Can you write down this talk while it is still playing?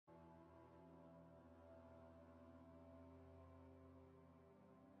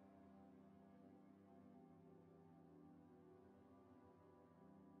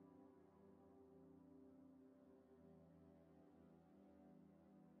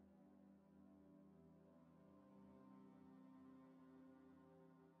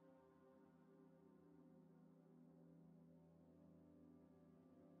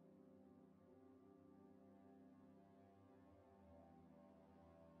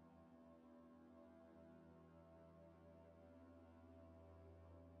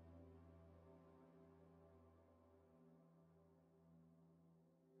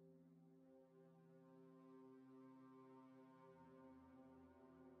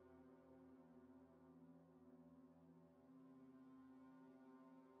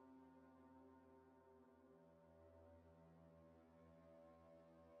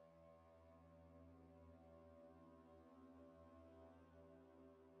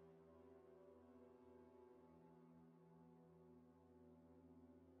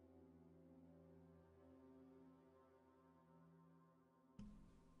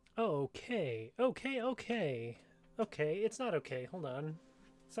Okay, okay, okay. Okay, it's not okay. Hold on.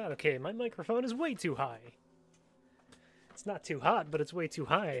 It's not okay. My microphone is way too high. It's not too hot, but it's way too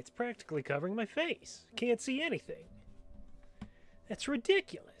high. It's practically covering my face. Can't see anything. That's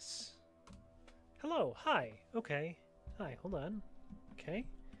ridiculous. Hello, hi. Okay. Hi, hold on. Okay.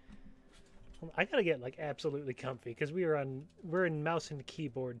 I gotta get like absolutely comfy because we're in mouse and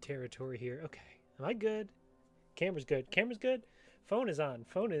keyboard territory here. Okay. Am I good? Camera's good. Camera's good. Phone is on.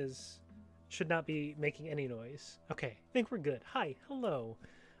 Phone is should not be making any noise. Okay, I think we're good. Hi, hello.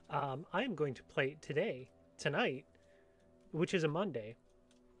 I am going to play tonight, which is a Monday.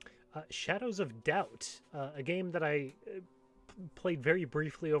 Shadows of Doubt, a game that I played very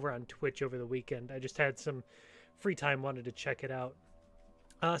briefly over on Twitch over the weekend. I just had some free time, wanted to check it out.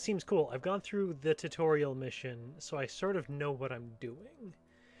 Seems cool. I've gone through the tutorial mission, so I sort of know what I'm doing.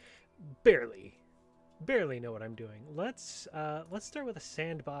 Barely know what I'm doing. Let's start with a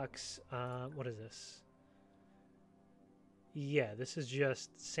sandbox. What is this? Yeah, this is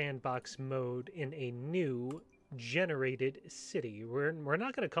just sandbox mode in a new generated city. We're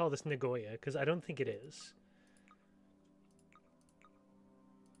not going to call this Nagoya because I don't think it is.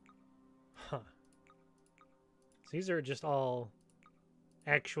 Huh. So these are just all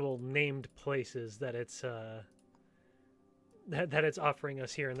actual named places that it's that it's offering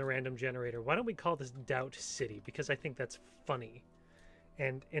us here in the random generator. Why don't we call this Doubt City? Because I think that's funny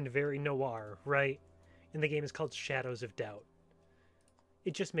and very noir, right? And the game is called Shadows of Doubt.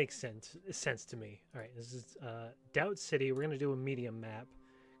 It just makes sense to me. All right, this is Doubt City. We're gonna do a medium map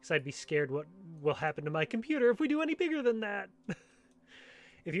because I'd be scared what will happen to my computer if we do any bigger than that.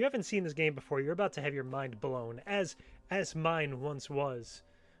 If you haven't seen this game before, you're about to have your mind blown, as mine once was,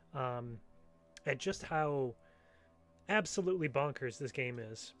 at just how absolutely bonkers this game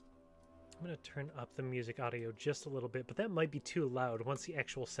is. I'm going to turn up the music audio just a little bit, but that might be too loud once the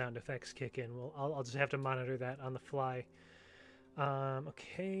actual sound effects kick in. Well, I'll just have to monitor that on the fly.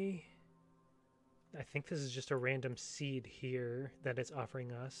 Okay. I think this is just a random seed here that it's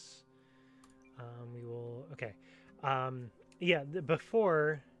offering us. We will... Okay. Yeah,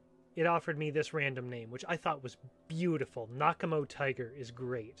 before it offered me this random name, which I thought was beautiful. Nakamo Tiger is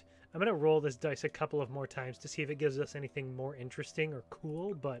great. I'm going to roll this dice a couple of more times to see if it gives us anything more interesting or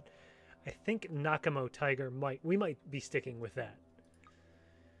cool, but I think Nakamo Tiger we might be sticking with that.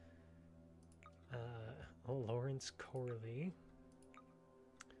 Lawrence Corley.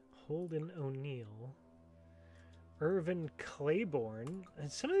 Holden O'Neill. Irvin Claiborne.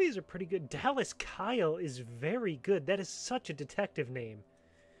 And some of these are pretty good. Dallas Kyle is very good. That is such a detective name.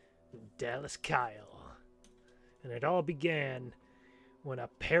 Dallas Kyle. And it all began when a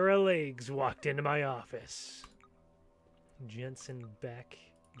pair of legs walked into my office. Jensen Beck.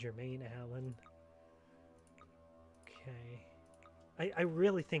 Jermaine Allen. Okay. I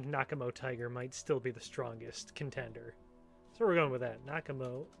really think Nakamo Tiger might still be the strongest contender. So we're going with that.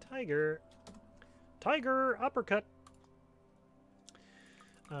 Nakamo Tiger. Tiger uppercut.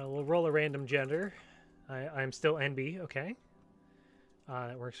 We'll roll a random gender. I'm still NB. Okay.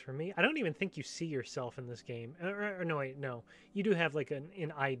 That works for me. I don't even think you see yourself in this game. Or no, wait, no. You do have like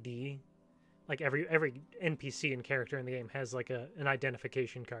an ID. Like every NPC and character in the game has like an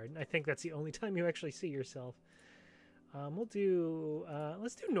identification card. I think that's the only time you actually see yourself. We'll do.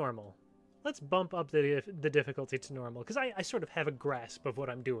 Let's do normal. Let's bump up the difficulty to normal because I sort of have a grasp of what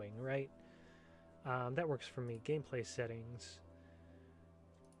I'm doing, right? That works for me. Gameplay settings.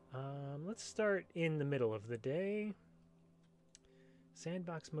 Let's start in the middle of the day.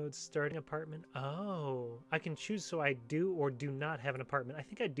 Sandbox mode, starting apartment. Oh, I can choose so I do or do not have an apartment. I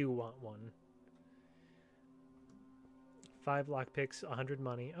think I do want one. 5 lockpicks, 100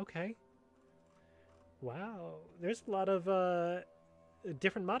 money. Okay. Wow. There's a lot of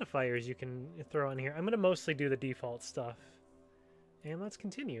different modifiers you can throw on here. I'm going to mostly do the default stuff. And let's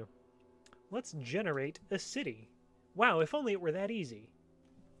continue. Let's generate a city. Wow, if only it were that easy.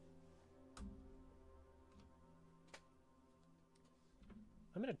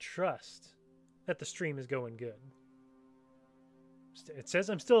 I'm going to trust that the stream is going good. It says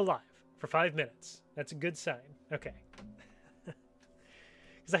I'm still alive for 5 minutes. That's a good sign. Okay.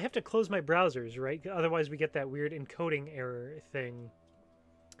 Because I have to close my browsers, right? Otherwise we get that weird encoding error thing.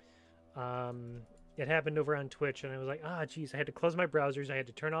 It happened over on Twitch, and I was like, geez, I had to close my browsers. I had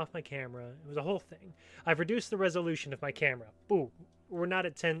to turn off my camera. It was a whole thing. I've reduced the resolution of my camera. Boom. We're not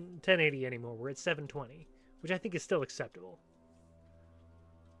at 1080 anymore. We're at 720, which I think is still acceptable.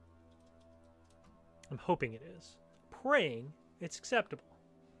 I'm hoping it is. Praying it's acceptable.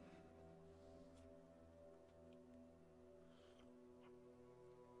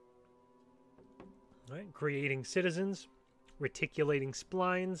 All right, creating citizens. reticulating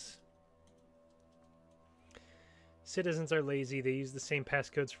splines. Citizens are lazy. They use the same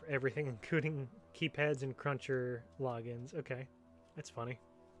passcodes for everything, including keypads and cruncher logins. Okay, that's funny.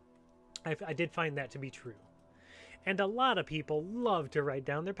 I did find that to be true. And a lot of people love to write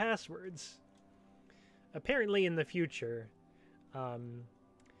down their passwords. Apparently in the future,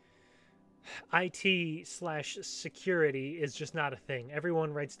 IT/security is just not a thing.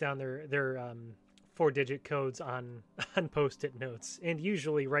 Everyone writes down their 4-digit codes on Post-it notes, and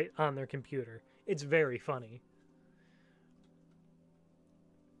usually right on their computer. It's very funny.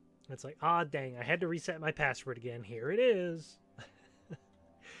 It's like, ah, dang, I had to reset my password again. Here it is.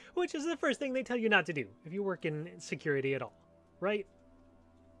 Which is the first thing they tell you not to do if you work in security at all, right?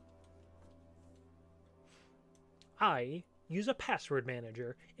 I use a password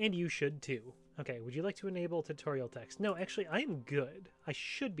manager, and you should too. Okay, would you like to enable tutorial text? No, actually, I'm good. I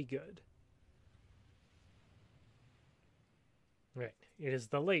should be good. Right, it is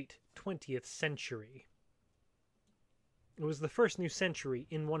the late 20th century. It was the first new century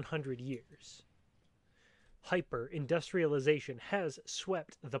in 100 years. Hyper-industrialization has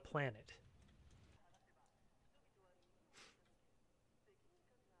swept the planet.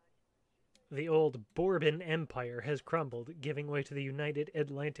 The old Bourbon Empire has crumbled, giving way to the United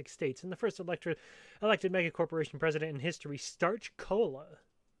Atlantic States and the first elected megacorporation president in history, Starch Cola.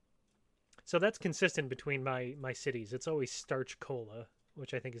 So that's consistent between my cities. It's always Starch Cola,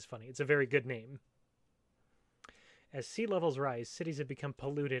 which I think is funny. It's a very good name. As sea levels rise, cities have become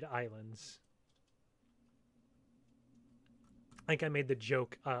polluted islands. I think I made the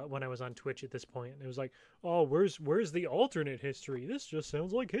joke when I was on Twitch at this point. It was like, oh, where's the alternate history? This just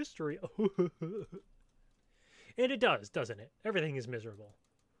sounds like history. And it does, doesn't it? Everything is miserable.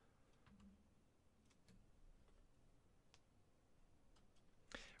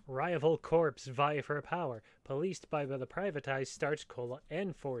 Rival corps vie for power, policed by the privatized Starch Cola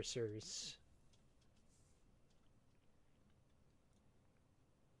enforcers.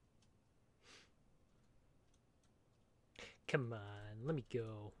 Come on, let me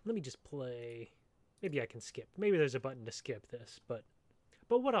go. Let me just play. Maybe I can skip. Maybe there's a button to skip this, but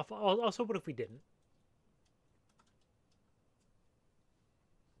what if, also what if we didn't?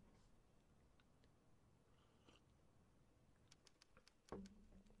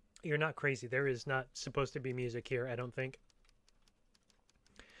 You're not crazy. There is not supposed to be music here, I don't think.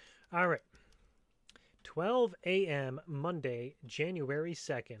 All right. 12 a.m. Monday, January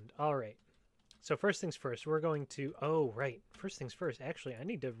 2nd. All right. So first things first, we're going to... Oh, right. First things first. Actually, I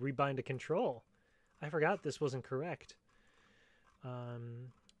need to rebind a control. I forgot this wasn't correct.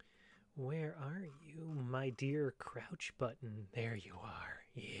 Where are you, my dear crouch button? There you are.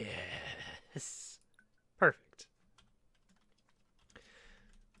 Yes. Perfect.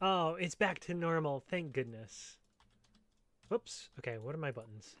 Oh, it's back to normal. Thank goodness. Whoops. Okay, what are my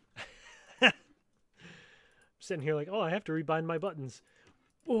buttons? I'm sitting here like, oh, I have to rebind my buttons.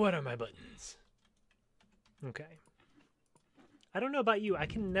 What are my buttons? Okay. I don't know about you. I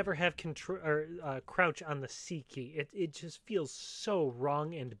can never have control or crouch on the C key. It just feels so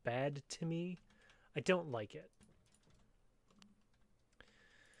wrong and bad to me. I don't like it.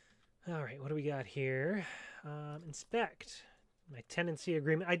 All right, what do we got here? Inspect. My tenancy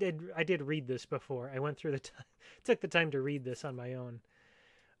agreement. I did read this before. I went through took the time to read this on my own.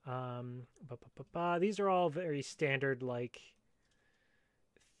 These are all very standard, like,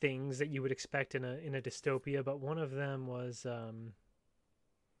 things that you would expect in a dystopia, but one of them was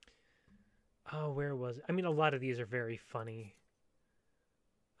oh, where was it? I mean, a lot of these are very funny.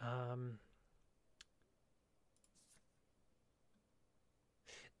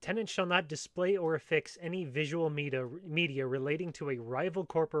 Tenants shall not display or affix any visual media relating to a rival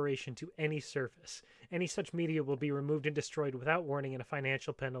corporation to any surface. Any such media will be removed and destroyed without warning, and a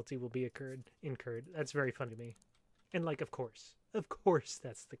financial penalty will be incurred. That's very funny to me. And, like, of course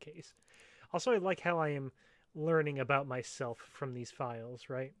that's the case. Also, I like how I am learning about myself from these files,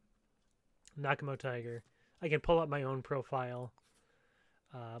 right? Nakamo Tiger. I can pull up my own profile.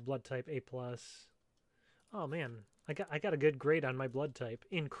 Blood type A+. Oh, man. I got a good grade on my blood type.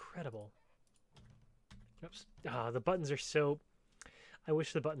 Incredible. Oops. Ah, the buttons are so... I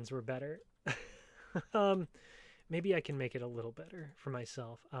wish the buttons were better. Maybe I can make it a little better for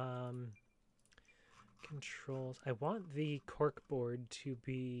myself. Controls. I want the corkboard to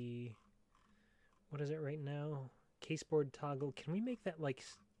be... What is it right now? Caseboard toggle. Can we make that like...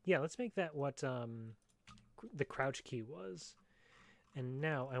 Yeah, let's make that what the crouch key was. And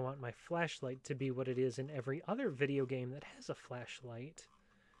now I want my flashlight to be what it is in every other video game that has a flashlight.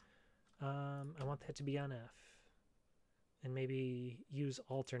 I want that to be on F. And maybe use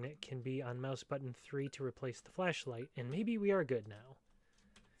alternate can be on mouse button 3 to replace the flashlight. And maybe we are good now.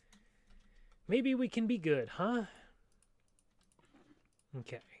 Maybe we can be good, huh?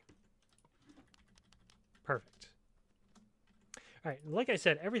 Okay. Perfect. All right, like I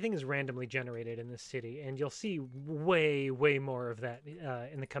said, everything is randomly generated in this city, and you'll see way, way more of that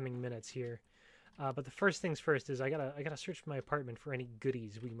in the coming minutes here. But the first things first is I gotta search my apartment for any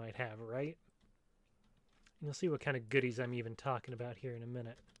goodies we might have, right? And you'll see what kind of goodies I'm even talking about here in a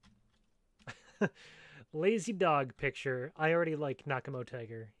minute. Lazy dog picture. I already like Nakamo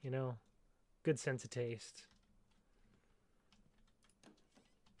Tiger, you know? Good sense of taste.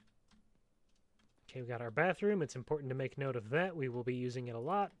 Okay, we got our bathroom. It's important to make note of that. We will be using it a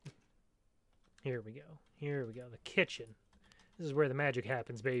lot. Here we go. Here we go. The kitchen. This is where the magic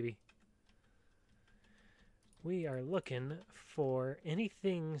happens, baby. We are looking for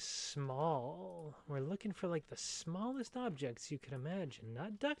anything small. We're looking for like the smallest objects you can imagine.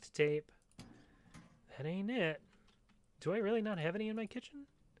 Not duct tape. That ain't it. Do I really not have any in my kitchen?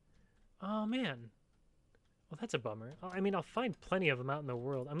 Oh, man. Well, that's a bummer. I mean, I'll find plenty of them out in the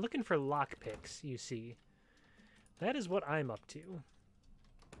world. I'm looking for lockpicks, you see. That is what I'm up to.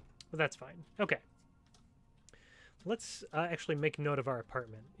 But that's fine. Okay. Let's actually make note of our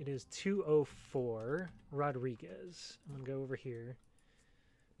apartment. It is 204 Rodriguez. I'm going to go over here.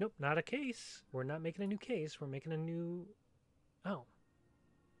 Nope, not a case. We're not making a new case. We're making a new... Oh.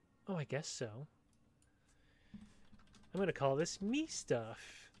 Oh, I guess so. I'm going to call this me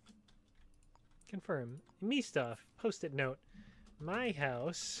stuff. Confirm. Me stuff. Post-it note. My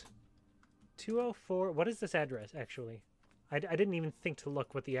house. 204. What is this address, actually? I didn't even think to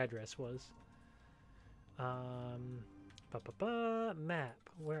look what the address was. Map.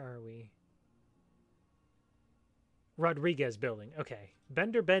 Where are we? Rodriguez building. Okay.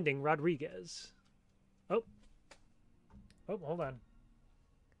 Bender Bending Rodriguez. Oh. Oh, hold on.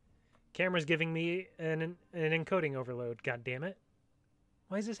 Camera's giving me an encoding overload. God damn it.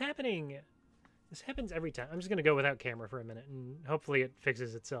 Why is this happening? This happens every time. I'm just going to go without camera for a minute, and hopefully it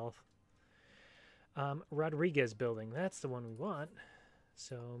fixes itself. Rodriguez building. That's the one we want.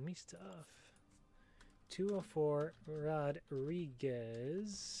 So, me stuff. 204 Rodriguez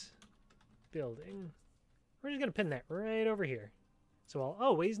building. We're just going to pin that right over here. So I'll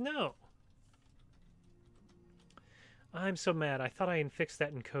always know. I'm so mad. I thought I fixed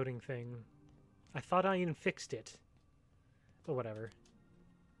that encoding thing. I thought I fixed it. But whatever.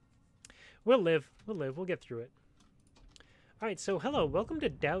 We'll live. We'll live. We'll get through it. Alright, so hello. Welcome to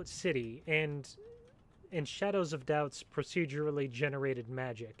Doubt City and Shadows of Doubt's procedurally generated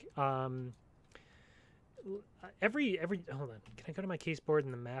magic. Hold on. Can I go to my case board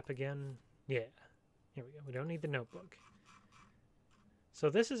and the map again? Yeah. Here we go. We don't need the notebook. So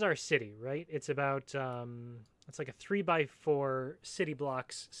this is our city, right? It's about, it's like a 3x4 city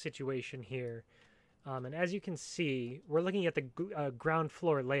blocks situation here. And as you can see, we're looking at the ground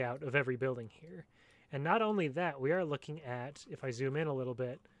floor layout of every building here. And not only that, we are looking at, if I zoom in a little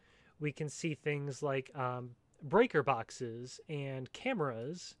bit, we can see things like breaker boxes and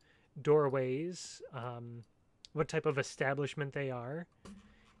cameras, doorways, what type of establishment they are.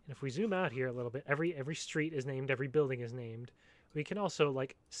 And if we zoom out here a little bit, every street is named, every building is named. We can also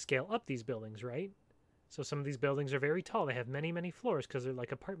like scale up these buildings, right? So some of these buildings are very tall. They have many, many floors because they're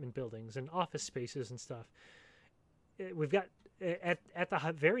like apartment buildings and office spaces and stuff. We've got, at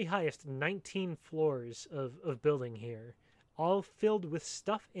the very highest, 19 floors of building here, all filled with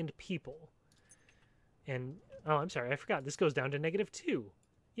stuff and people. And, oh, I'm sorry, I forgot. This goes down to -2.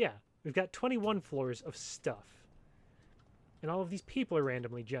 Yeah, we've got 21 floors of stuff. And all of these people are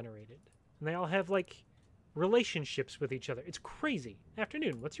randomly generated. And they all have, like, relationships with each other. It's crazy.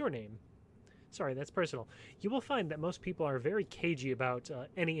 Afternoon, what's your name? Sorry, that's personal. You will find that most people are very cagey about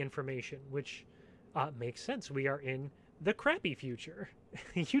any information, which makes sense. We are in the crappy future.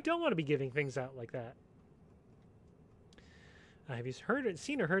 You don't want to be giving things out like that. Have you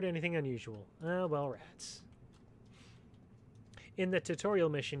seen or heard anything unusual? Well, rats. In the tutorial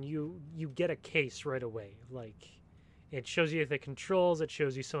mission, you get a case right away. Like, it shows you the controls, it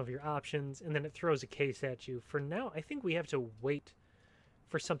shows you some of your options, and then it throws a case at you. For now, I think we have to wait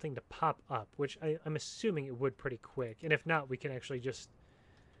for something to pop up, which I'm assuming it would pretty quick. And if not, we can actually just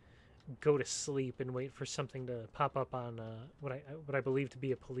go to sleep and wait for something to pop up on what I believe to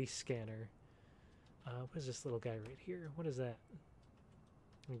be a police scanner. What is this little guy right here? What is that?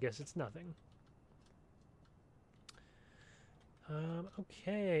 I guess it's nothing.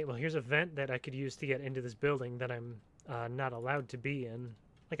 Okay, well here's a vent that I could use to get into this building that I'm not allowed to be in.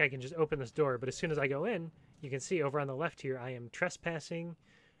 Like, I can just open this door, but as soon as I go in, you can see over on the left here, I am trespassing.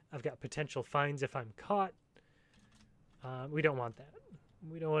 I've got potential fines if I'm caught. We don't want that.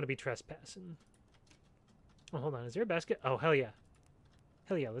 We don't want to be trespassing. Oh, hold on. Is there a basket? Oh, hell yeah.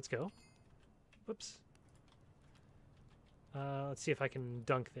 Hell yeah, let's go. Whoops. Let's see if I can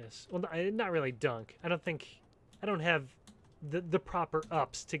dunk this. Well, not really dunk. I don't have the proper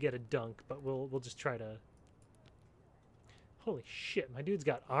ups to get a dunk, but we'll just try to... Holy shit, my dude's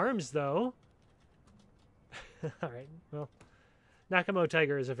got arms, though. Alright, well, Nakamo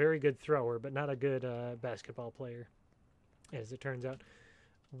Tiger is a very good thrower, but not a good basketball player, as it turns out.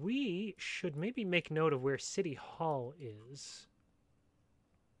 We should maybe make note of where City Hall is.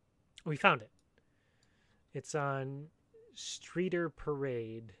 We found it. It's on Streeter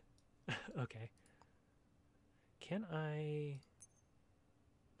Parade. Okay. Can I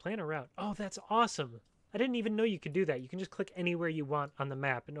plan a route? Oh, that's awesome. I didn't even know you could do that. You can just click anywhere you want on the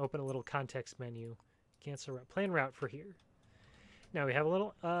map and open a little context menu. Cancel route. Plan route for here. Now we have a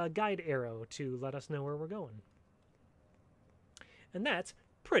little guide arrow to let us know where we're going. And that's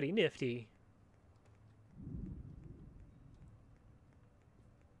pretty nifty.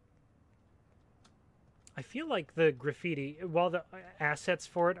 I feel like the graffiti, while the assets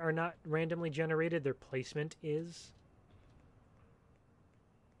for it are not randomly generated, their placement is.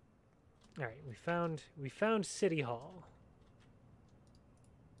 All right, we found City Hall.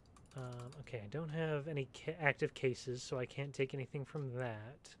 Okay, I don't have any active cases, so I can't take anything from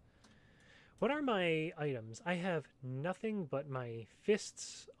that. What are my items? I have nothing but my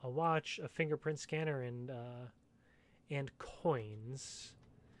fists, a watch, a fingerprint scanner, and coins.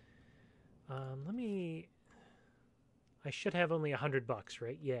 I should have only $100,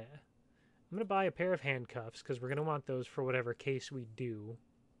 right? Yeah. I'm gonna buy a pair of handcuffs because we're gonna want those for whatever case we do.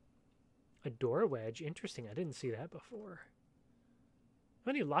 A door wedge. Interesting. I didn't see that before.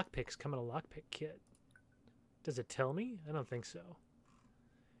 How many lockpicks come in a lockpick kit? Does it tell me? I don't think so.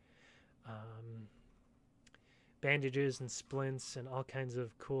 Bandages and splints and all kinds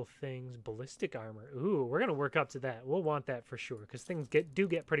of cool things. Ballistic armor. Ooh, we're going to work up to that. We'll want that for sure because things do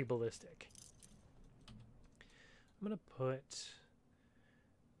get pretty ballistic. I'm going to put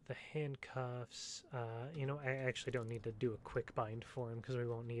the handcuffs. You know, I actually don't need to do a quick bind for him because we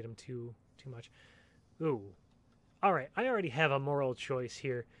won't need him too much. Ooh. All right, I already have a moral choice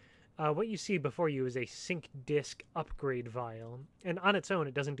here. What you see before you is a sync disk upgrade vial. And on its own,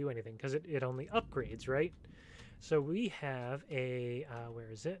 it doesn't do anything because it only upgrades, right? So we have a,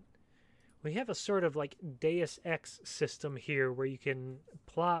 where is it? We have a sort of like Deus Ex system here where you can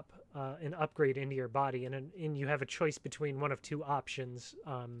plop an upgrade into your body and you have a choice between one of two options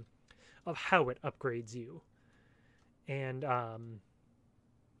of how it upgrades you. And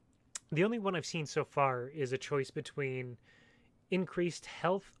the only one I've seen so far is a choice between increased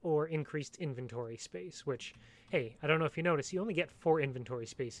health or increased inventory space, which, hey, I don't know if you noticed, you only get 4 inventory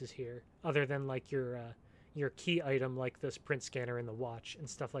spaces here, other than like your key item like the sprint scanner and the watch and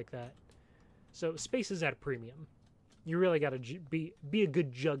stuff like that. So space is at a premium. You really got to be a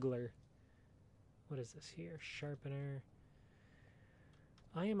good juggler. What is this here? Sharpener.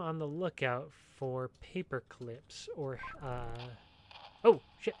 I am on the lookout for paper clips or oh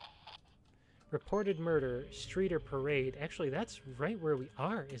shit. Reported murder, street or parade. Actually, that's right where we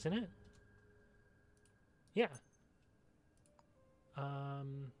are, isn't it? Yeah.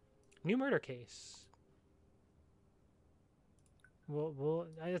 New murder case. Well,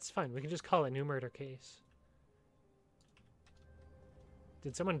 that's fine. We can just call it new murder case.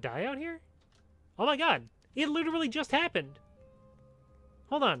 Did someone die out here? Oh my god! It literally just happened!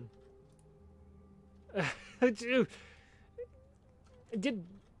 Hold on. This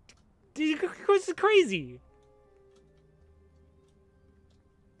is crazy!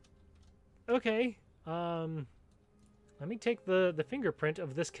 Okay. Let me take the fingerprint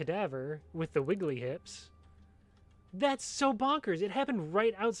of this cadaver with the wiggly hips. That's so bonkers. It happened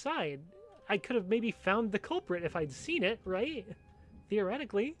right outside. I could have maybe found the culprit if I'd seen it, right?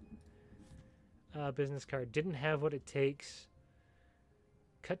 Theoretically. Business card. Didn't have what it takes.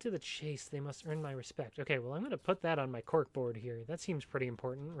 Cut to the chase. They must earn my respect. Okay, well, I'm going to put that on my corkboard here. That seems pretty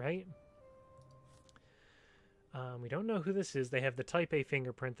important, right? We don't know who this is. They have the type A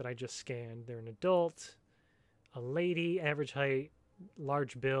fingerprint that I just scanned. They're an adult. A lady. Average height.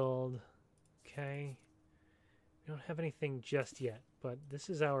 Large build. Okay. We don't have anything just yet, but this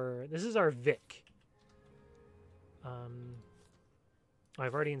is our Vic.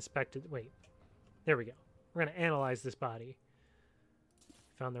 I've already inspected. Wait, there we go. We're gonna analyze this body.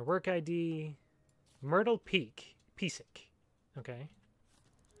 Found their work ID. Myrtle Peak, Piesic. Okay.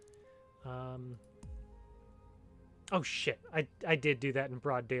 Oh shit! I did do that in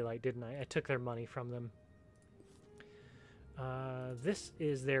broad daylight, didn't I? I took their money from them. This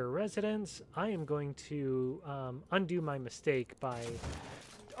is their residence. I am going to undo my mistake by...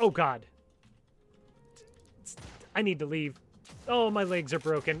 Oh, God. I need to leave. Oh, my legs are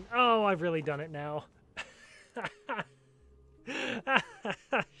broken. Oh, I've really done it now.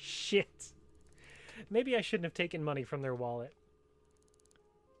 Shit. Maybe I shouldn't have taken money from their wallet.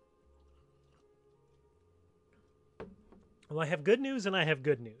 Well, I have good news and I have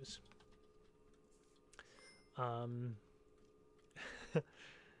good news.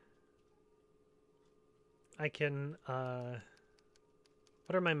 I can, what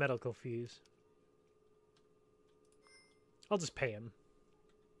are my medical fees? I'll just pay him.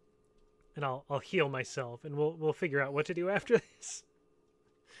 And I'll heal myself, and we'll figure out what to do after this.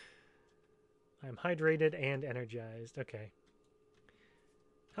 I'm hydrated and energized. Okay.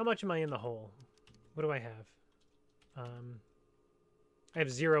 How much am I in the hole? What do I have? I have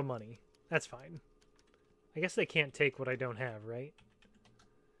 0 money. That's fine. I guess they can't take what I don't have, right?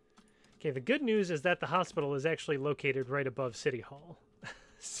 Okay, the good news is that the hospital is actually located right above City Hall.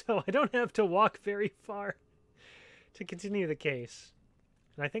 So I don't have to walk very far to continue the case.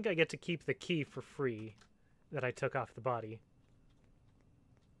 And I think I get to keep the key for free that I took off the body.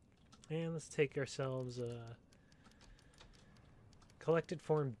 And let's take ourselves a collected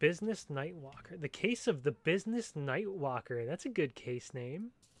form Business Nightwalker. The case of the Business Nightwalker. That's a good case name.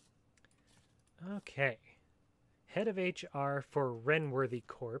 Okay. Head of HR for Renworthy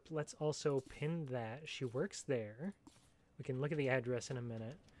Corp. Let's also pin that. She works there. We can look at the address in a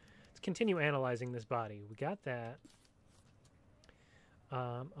minute. Let's continue analyzing this body. We got that.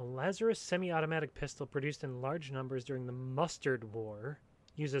 A Lazarus semi-automatic pistol produced in large numbers during the Mustard War.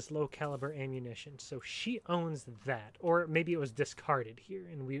 Uses low-caliber ammunition. So she owns that. Or maybe it was discarded here,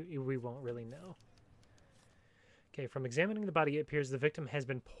 and we won't really know. Okay, from examining the body, it appears the victim has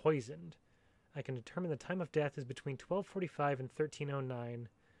been poisoned. I can determine the time of death is between 12:45 and 13:09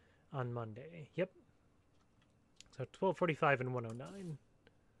 on Monday. Yep. So 12:45 and 1:09.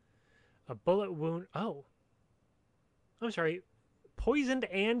 A bullet wound. Oh. I'm sorry. Poisoned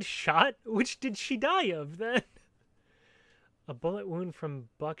and shot? Which did she die of then? A bullet wound from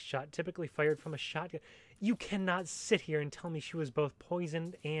buckshot, typically fired from a shotgun. You cannot sit here and tell me she was both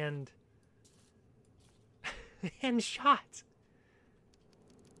poisoned and and shot.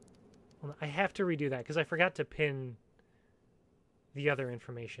 Well, I have to redo that because I forgot to pin the other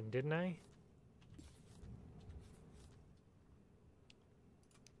information, didn't I?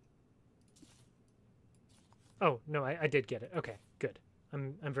 Oh, no, I did get it. Okay, good.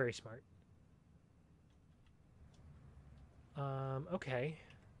 I'm very smart. Okay.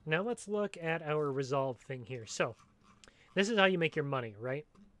 Now let's look at our resolve thing here. So, this is how you make your money, right?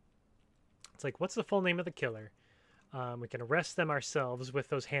 It's like, what's the full name of the killer? We can arrest them ourselves with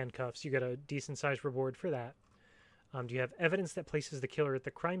those handcuffs. You get a decent-sized reward for that. Do you have evidence that places the killer at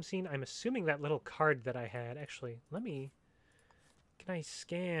the crime scene? I'm assuming that little card that I had. Actually, let me... Can I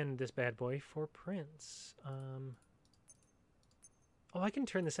scan this bad boy for prints? Oh, I can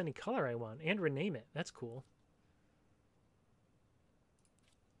turn this any color I want and rename it. That's cool.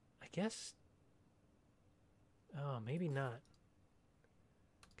 I guess... Oh, maybe not.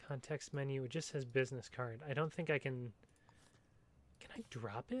 Context menu. It just says business card. I don't think I can... Can I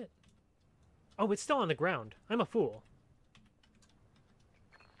drop it? Oh, it's still on the ground. I'm a fool.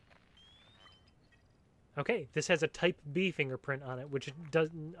 Okay, this has a Type B fingerprint on it, which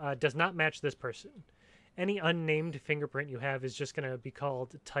does not match this person. Any unnamed fingerprint you have is just going to be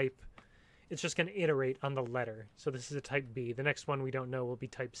called Type... It's just going to iterate on the letter. So this is a Type B. The next one we don't know will be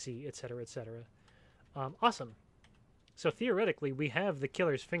Type C, etc., etc. Awesome. So theoretically, we have the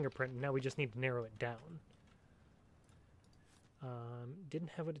killer's fingerprint, and now we just need to narrow it down.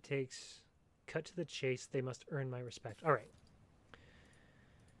 Didn't have what it takes. Cut to the chase. They must earn my respect. All right.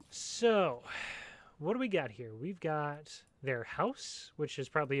 So, what do we got here? We've got their house, which is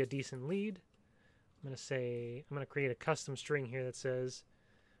probably a decent lead. I'm going to create a custom string here that says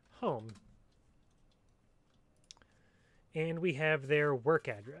home. And we have their work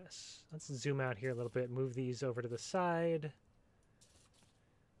address. Let's zoom out here a little bit, move these over to the side.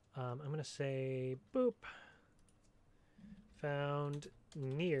 I'm going to say, boop, found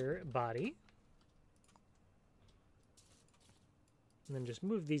near body. And then just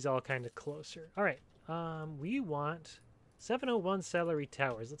move these all kind of closer. All right, we want 701 Salary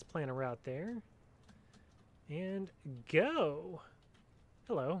Towers. Let's plan a route there. And go.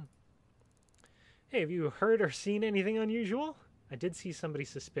 Hello. Hey, have you heard or seen anything unusual? I did see somebody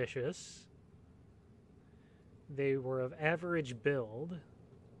suspicious. They were of average build.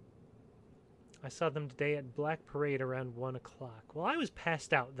 I saw them today at Black Parade around 1 o'clock. Well, I was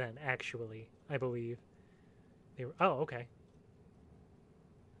passed out then, actually, I believe. They were... Oh, okay.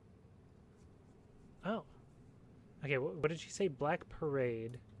 Okay, what did she say? Black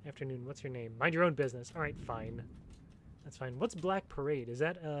Parade. Afternoon, what's your name? Mind your own business. Alright, fine. That's fine. What's Black Parade? Is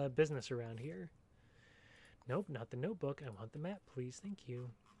that a business around here? Nope, not the notebook. I want the map, please. Thank you.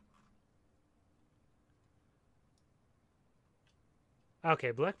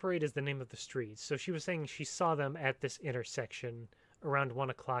 Okay, Black Parade is the name of the street. So she was saying she saw them at this intersection around 1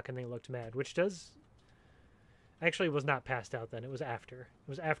 o'clock and they looked mad, which does... Actually, was not passed out then. It was after. It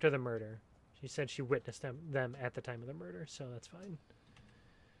was after the murder. She said she witnessed them at the time of the murder, so that's fine.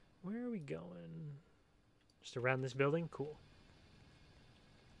 Where are we going? Just around this building? Cool.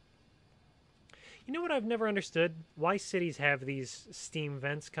 You know what I've never understood? Why cities have these steam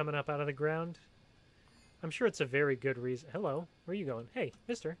vents coming up out of the ground? I'm sure it's a very good reason. Hello, where are you going? Hey,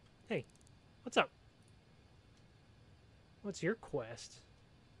 mister. Hey, what's up? What's your quest?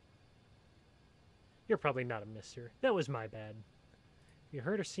 You're probably not a mister. That was my bad. You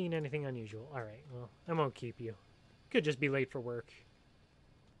heard or seen anything unusual? Alright, well, I won't keep you. Could just be late for work.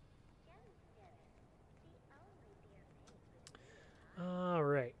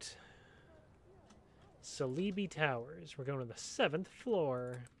 Alright. Salibi Towers. We're going to the 7th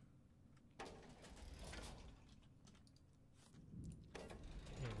floor.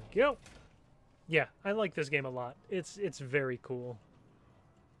 There we go. Yeah, I like this game a lot. It's very cool.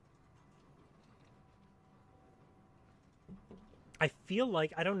 I feel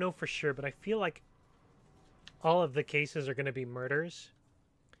like, I don't know for sure, but I feel like all of the cases are going to be murders.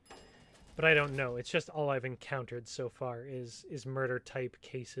 But I don't know. It's just all I've encountered so far is murder-type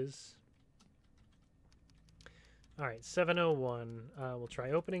cases. Alright, 701. We'll try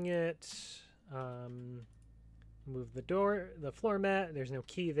opening it. Move the door, the floor mat. There's no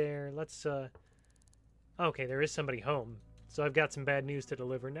key there. Let's, okay, there is somebody home. So I've got some bad news to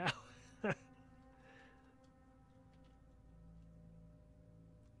deliver now.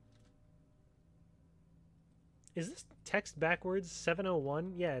 Is this text backwards?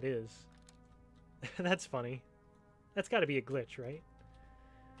 701? Yeah, it is. That's funny. That's got to be a glitch, right?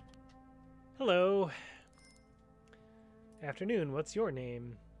 Hello. Afternoon, what's your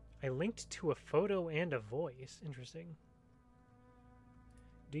name? I linked to a photo and a voice. Interesting.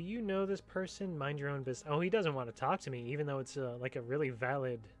 Do you know this person? Mind your own business. Oh, he doesn't want to talk to me, even though it's like a really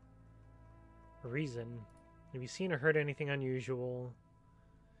valid reason. Have you seen or heard anything unusual?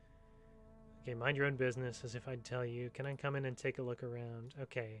 Okay, mind your own business, as if I'd tell you. Can I come in and take a look around?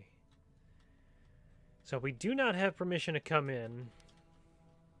 Okay. So we do not have permission to come in.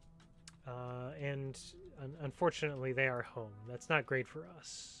 And unfortunately, they are home. That's not great for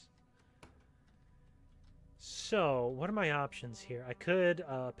us. So, what are my options here? I could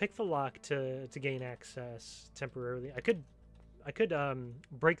pick the lock to gain access temporarily. I could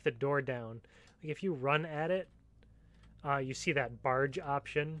break the door down. Like if you run at it, you see that barge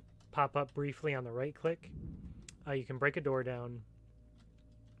option pop up briefly on the right click. You can break a door down.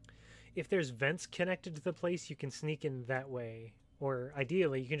 If there's vents connected to the place, you can sneak in that way. Or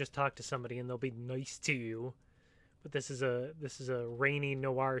ideally, you can just talk to somebody and they'll be nice to you. But this is a rainy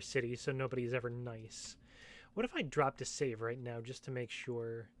Noir city, so nobody's ever nice. What if I dropped a save right now just to make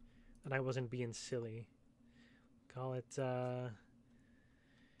sure that I wasn't being silly? Call it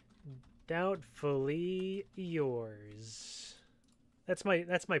Doubtfully Yours. That's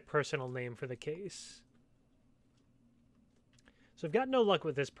my personal name for the case. So I've got no luck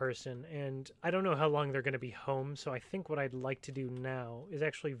with this person, and I don't know how long they're going to be home, so I think what I'd like to do now is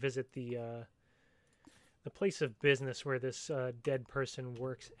actually visit the place of business where this dead person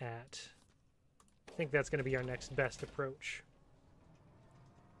works at. I think that's going to be our next best approach.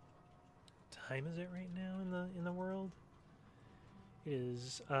 What time is it right now in the world? It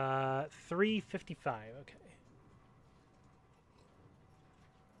is 3:55. Okay.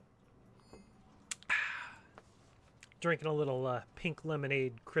 Drinking a little pink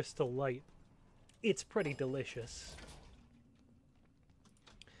lemonade Crystal Light. It's pretty delicious.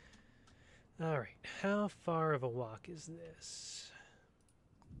 Alright, how far of a walk is this?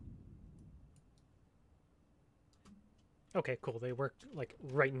 Okay, cool. They worked like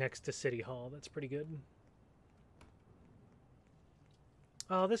right next to City Hall. That's pretty good.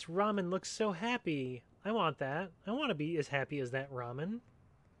 Oh, this ramen looks so happy. I want that. I want to be as happy as that ramen.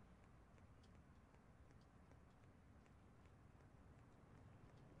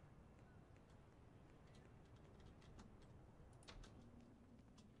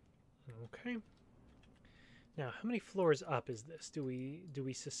 Okay. Now, how many floors up is this? Do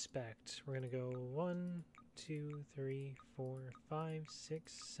we suspect? We're gonna go 1, 2, 3, 4, 5,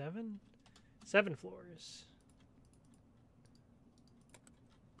 6, 7? 7 floors.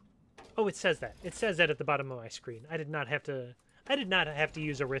 Oh, it says that. It says that at the bottom of my screen. I did not have to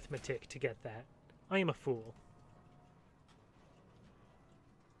use arithmetic to get that. I am a fool.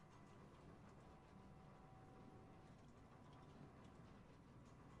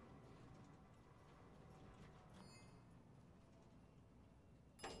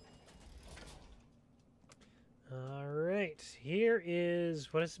 here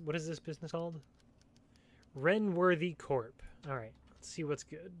is what is this business called? Renworthy Corp. All right, let's see what's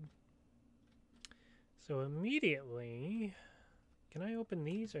good. So immediately, can I open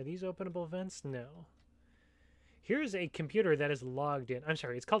these? Are these openable vents? No. Here's a computer that is logged in. I'm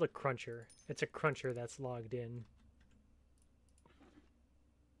sorry, it's called a cruncher. It's a cruncher that's logged in.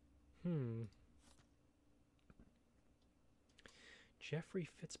 Jeffrey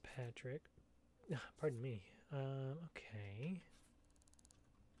Fitzpatrick. Pardon me. Okay.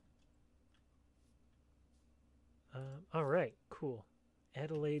 All right, cool.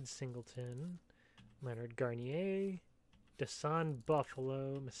 Adelaide Singleton, Leonard Garnier, Dasan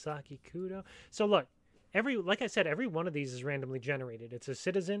Buffalo, Misaki Kudo. So look, like I said, every one of these is randomly generated. It's a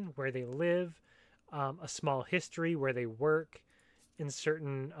citizen, where they live, a small history, where they work, and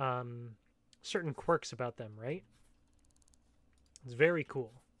certain quirks about them, right? It's very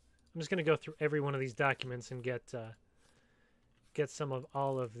cool. I'm just going to go through every one of these documents and get some of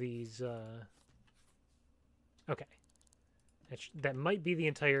all of these. Okay. That might be the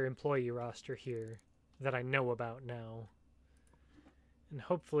entire employee roster here that I know about now. And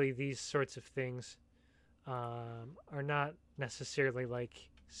hopefully these sorts of things are not necessarily like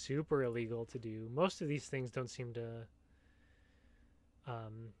super illegal to do. Most of these things don't seem to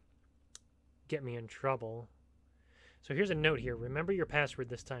get me in trouble. So here's a note here. Remember your password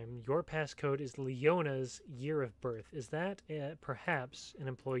this time. Your passcode is Leona's year of birth. Is that perhaps an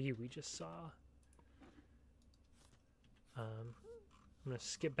employee we just saw? I'm going to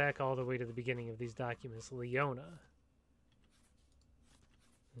skip back all the way to the beginning of these documents. Leona.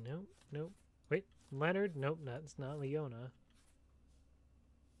 Nope, nope. Wait, Leonard? Nope, it's not Leona.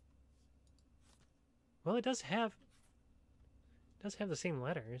 Well, it does have the same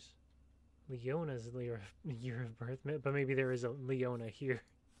letters. Leona's year of birth, but maybe there is a Leona here.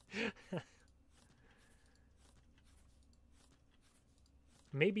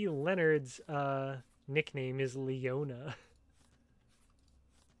 Maybe Leonard's nickname is Leona.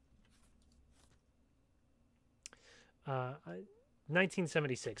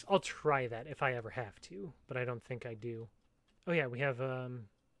 1976. I'll try that if I ever have to, but I don't think I do. Oh yeah, we have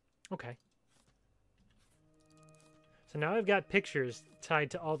okay. So now I've got pictures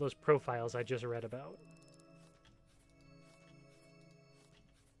tied to all those profiles I just read about.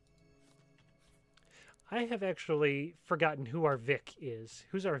 I have actually forgotten who our Vic is.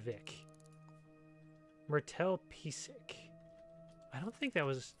 Who's our Vic? Myrtle Pisick. I don't think that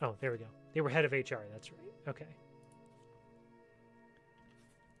was... Oh, there we go. They were head of HR, that's right. Okay.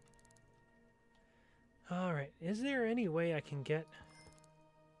 Alright, is there any way I can get...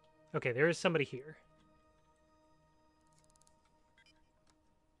 Okay, there is somebody here.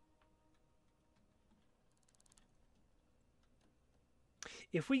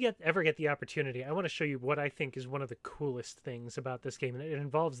 If we ever get the opportunity, I want to show you what I think is one of the coolest things about this game, and it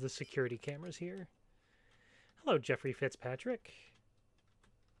involves the security cameras here. Hello, Jeffrey Fitzpatrick.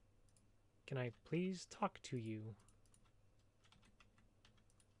 Can I please talk to you?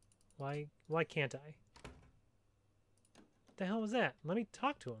 Why can't I? What the hell was that? Let me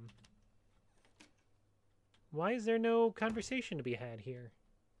talk to him. Why is there no conversation to be had here?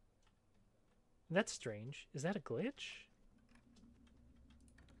 That's strange. Is that a glitch?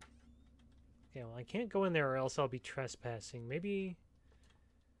 Okay, well, I can't go in there or else I'll be trespassing. Maybe...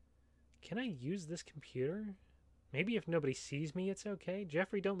 Can I use this computer? Maybe if nobody sees me, it's okay.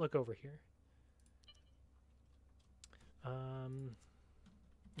 Jeffrey, don't look over here.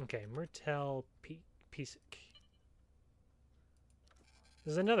 Okay, Myrtle Pisick.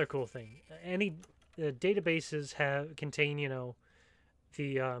 This is another cool thing. Any databases contain, you know,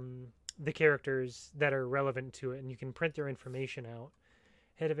 the characters that are relevant to it, and you can print their information out.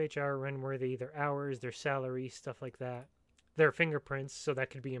 Head of HR, Renworthy, their hours, their salary, stuff like that. Their fingerprints, so that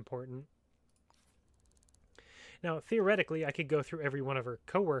could be important. Now, theoretically, I could go through every one of her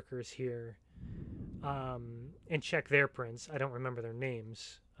coworkers here and check their prints. I don't remember their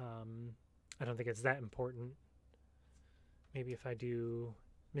names. I don't think it's that important. Maybe if I do...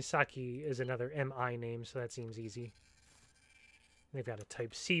 Misaki is another MI name, so that seems easy. They've got a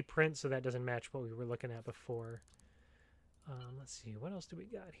Type C print, so that doesn't match what we were looking at before. Let's see, what else do we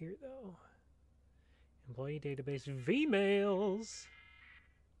got here, though? Employee database, V-mails!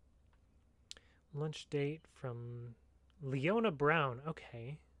 Lunch date from Leona Brown.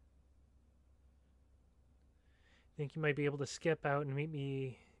 Okay. Think you might be able to skip out and meet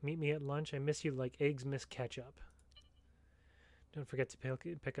me at lunch? I miss you like eggs miss ketchup. Don't forget to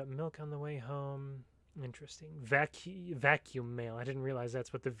pick up milk on the way home. Interesting. Vacuum mail. I didn't realize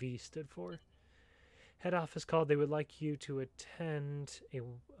that's what the V stood for. Head office called. They would like you to attend a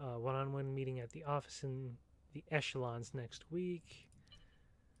one-on-one meeting at the office in the echelons next week.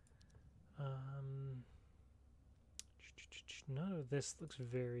 None of this looks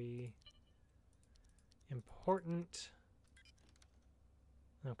very important.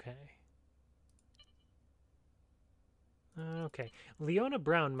 Okay. Okay. Leona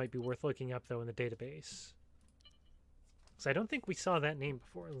Brown might be worth looking up, though, in the database. Because I don't think we saw that name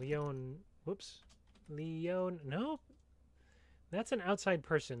before. Whoops. Nope. That's an outside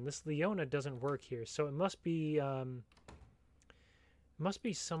person. This Leona doesn't work here, so it must be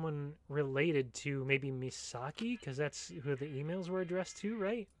someone related to maybe Misaki, because that's who the emails were addressed to,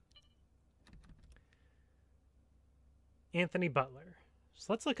 right? Anthony Butler.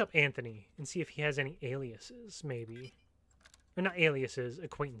 So let's look up Anthony and see if he has any aliases, maybe. Or not aliases,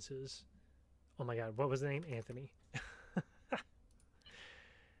 acquaintances. Oh my god, what was the name? Anthony.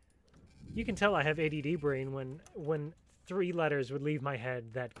 You can tell I have ADD brain when 3 letters would leave my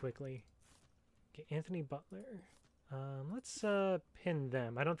head that quickly. Okay, Anthony Butler. Let's pin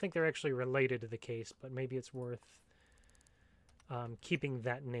them. I don't think they're actually related to the case, but maybe it's worth keeping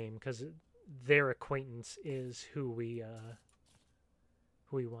that name because their acquaintance is who we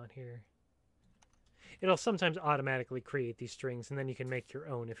want here. It'll sometimes automatically create these strings, and then you can make your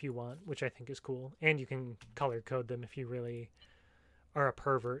own if you want, which I think is cool. And you can color code them if you really are a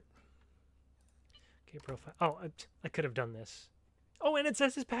pervert. Okay, profile. Oh, I could have done this. Oh, and it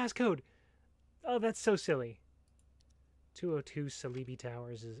says his passcode. Oh, that's so silly. 202 Salibi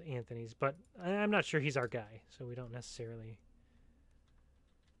Towers is Anthony's, but I'm not sure he's our guy, so we don't necessarily...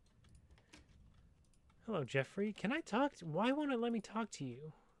 Hello, Jeffrey. Can I talk? Why won't it let me talk to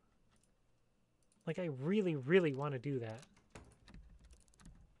you? Like, I really, really want to do that.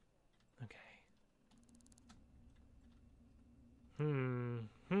 Okay.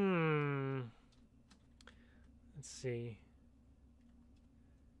 Let's see.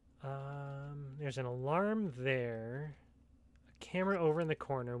 There's an alarm there. A camera over in the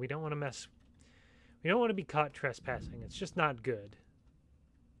corner. We don't want to mess... We don't want to be caught trespassing. It's just not good.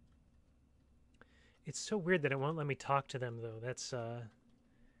 It's so weird that it won't let me talk to them, though. That's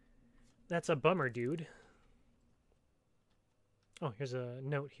a bummer, dude. Oh, here's a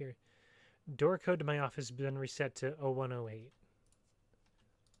note here. Door code to my office has been reset to 0108.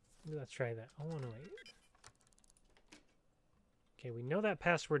 Let's try that. 0108. Okay, we know that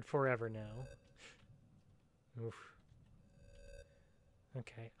password forever now. Oof.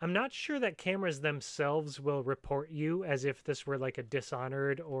 Okay. I'm not sure that cameras themselves will report you as if this were like a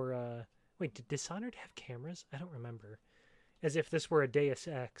Dishonored or a... Wait, did Dishonored have cameras? I don't remember. As if this were a Deus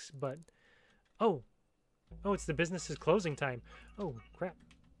Ex, but... Oh! Oh, it's the business's closing time. Oh, crap.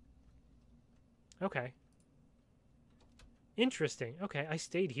 Okay. Interesting. Okay, I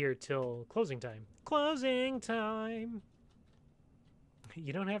stayed here till closing time. Closing time!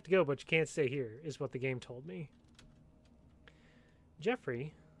 You don't have to go, but you can't stay here, is what the game told me.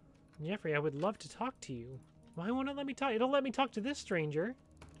 Jeffrey? Jeffrey, I would love to talk to you. Why won't it let me talk? It'll let me talk to this stranger.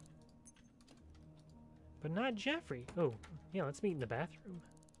 But not Jeffrey. Oh, yeah, let's meet in the bathroom.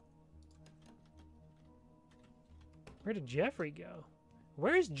 Where did Jeffrey go?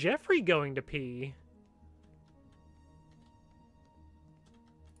 Where's Jeffrey going to pee?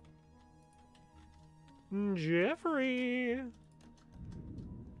 Jeffrey!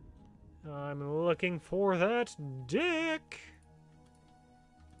 I'm looking for that dick!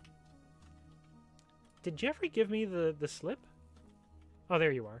 Did Jeffrey give me the slip? Oh,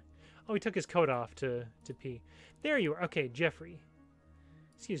 there you are. Oh, he took his coat off to pee. There you are. Okay, Jeffrey.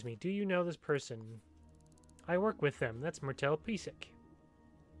 Excuse me, do you know this person? I work with them. That's Mertel Pisek.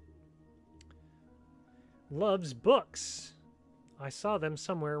 Loves books. I saw them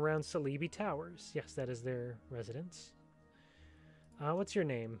somewhere around Salibi Towers. Yes, that is their residence. What's your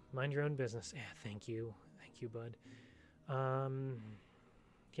name? Mind your own business. Yeah, thank you. Thank you, bud.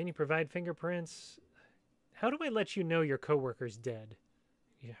 Can you provide fingerprints? How do I let you know your coworker's dead?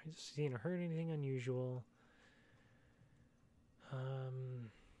 Yeah, seen or heard anything unusual?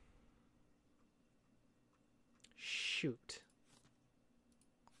 Shoot.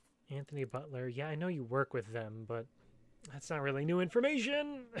 Anthony Butler. Yeah, I know you work with them, but that's not really new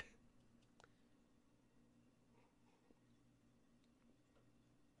information.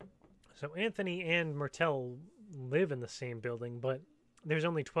 So Anthony and Mertel live in the same building, but there's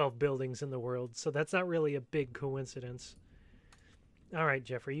only 12 buildings in the world, so that's not really a big coincidence. All right,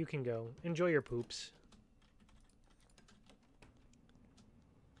 Jeffrey, you can go. Enjoy your poops.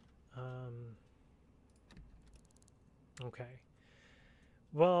 Okay.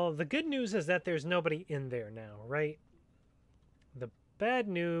 Well, the good news is that there's nobody in there now, right? The bad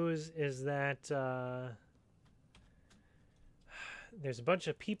news is that There's a bunch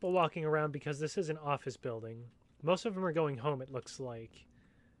of people walking around because this is an office building. Most of them are going home, it looks like.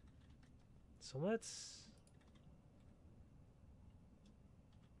 So let's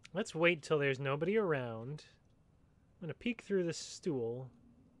wait till there's nobody around. I'm gonna peek through this stool.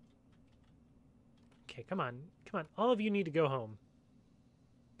 Okay, come on. Come on. All of you need to go home.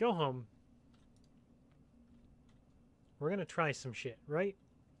 Go home. We're gonna try some shit, right?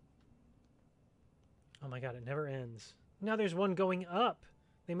 Oh my god, it never ends. Now there's one going up.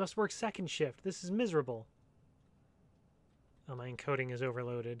 They must work second shift. This is miserable. Oh, my encoding is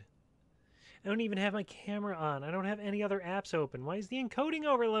overloaded. I don't even have my camera on. I don't have any other apps open. Why is the encoding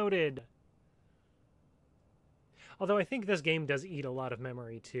overloaded? Although I think this game does eat a lot of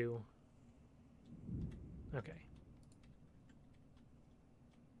memory, too. Okay.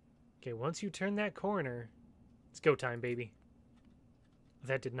 Okay, once you turn that corner, it's go time, baby.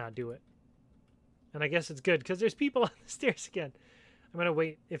 That did not do it. And I guess it's good, because there's people on the stairs again. I'm going to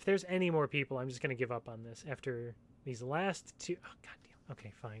wait. If there's any more people, I'm just going to give up on this after these last two. Oh, goddamn.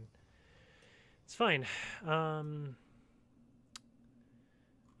 Okay, fine. It's fine.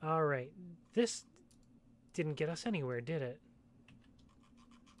 All right. This didn't get us anywhere, did it?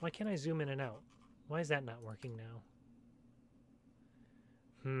 Why can't I zoom in and out? Why is that not working now?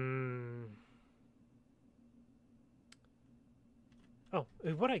 Oh,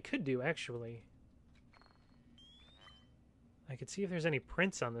 what I could do, actually... I could see if there's any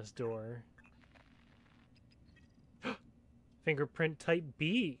prints on this door. Fingerprint type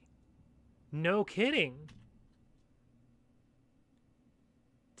B. No kidding.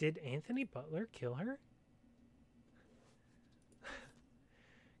 Did Anthony Butler kill her?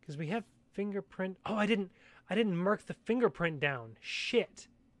 Because we have fingerprint. Oh, I didn't mark the fingerprint down. Shit.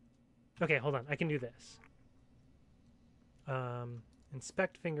 Okay, hold on. I can do this.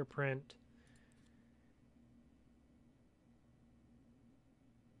 Inspect fingerprint.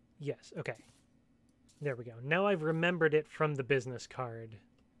 Yes, okay. There we go. Now I've remembered it from the business card.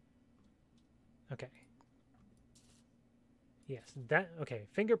 Okay. Yes, okay.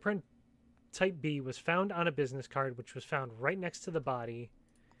 Fingerprint type B was found on a business card, which was found right next to the body.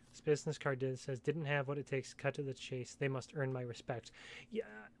 This business card says, didn't have what it takes to cut to the chase. They must earn my respect. Yeah,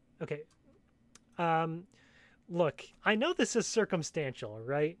 okay. Look, I know this is circumstantial,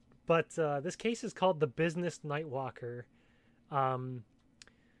 right? But this case is called the Business Nightwalker.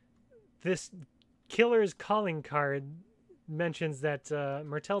 This killer's calling card mentions that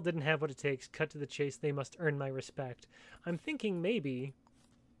Martel didn't have what it takes. Cut to the chase. They must earn my respect. I'm thinking maybe...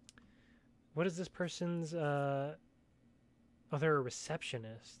 What is this person's... Oh, they're a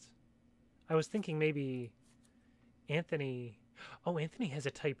receptionist. I was thinking maybe Anthony... Oh, Anthony has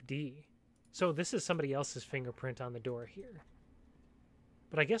a type D. So this is somebody else's fingerprint on the door here.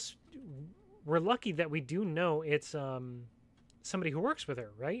 But I guess we're lucky that we do know it's somebody who works with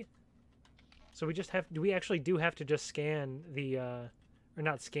her, right? So we just have... We actually do have to just scan the... or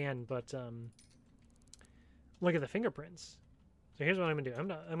not scan, but look at the fingerprints. So here's what I'm going to do. I'm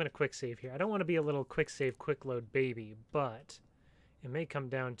going to quick save here. I don't want to be a little quick save, quick load baby, but it may come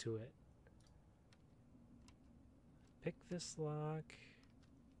down to it. Pick this lock.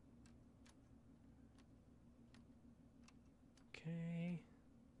 Okay.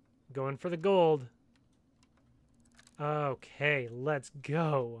 Going for the gold. Okay, let's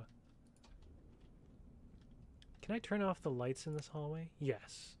go. Can I turn off the lights in this hallway?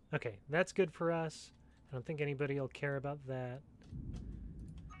 Yes. Okay, that's good for us. I don't think anybody will care about that.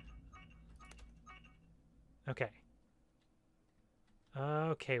 Okay.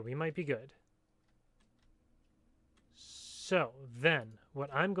 Okay, we might be good. So, then,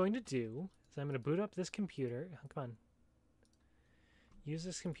 what I'm going to do is I'm going to boot up this computer. Oh, come on. Use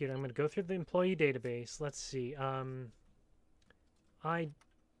this computer. I'm going to go through the employee database. Let's see. I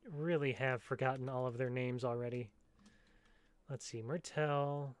really have forgotten all of their names already. Let's see.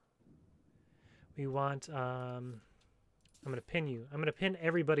 Mertel. We want... I'm going to pin you. I'm going to pin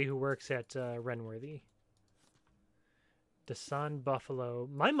everybody who works at Renworthy. Dasan Buffalo.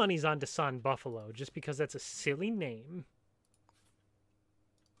 My money's on Dasan Buffalo, just because that's a silly name.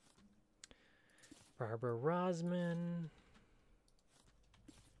 Barbara Rosman.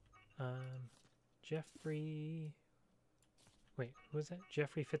 Jeffrey... Wait, who was that?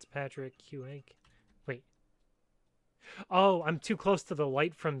 Jeffrey Fitzpatrick, QA. Wait. Oh, I'm too close to the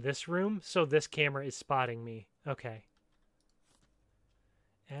light from this room, so this camera is spotting me. Okay.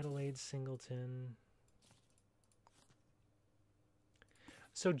 Adelaide Singleton.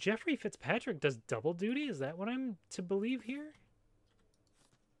 So Jeffrey Fitzpatrick does double duty? Is that what I'm to believe here?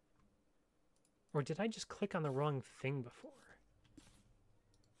 Or did I just click on the wrong thing before?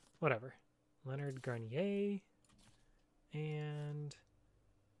 Whatever. Leonard Garnier. And...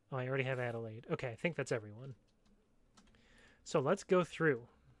 Oh, I already have Adelaide. Okay, I think that's everyone. So let's go through.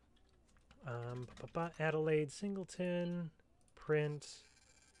 Adelaide, Singleton, print.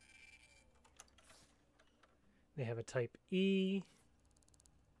 They have a type E.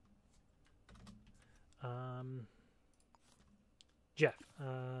 Jeff.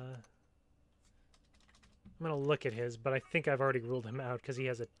 I'm going to look at his, but I think I've already ruled him out because he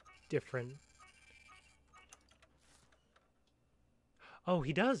has a different... Oh,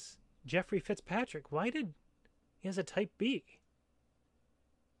 he does. Jeffrey Fitzpatrick. Why did... He has a type B.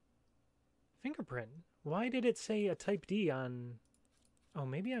 Fingerprint. Why did it say a type D on... Oh,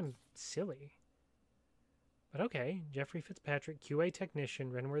 maybe I'm silly. But okay. Jeffrey Fitzpatrick, QA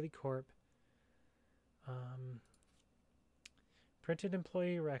technician, Renworthy Corp. Printed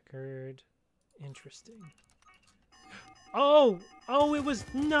employee record. Interesting. Oh! Oh, it was...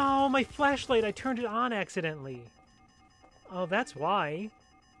 No! My flashlight! I turned it on accidentally. Oh, that's why.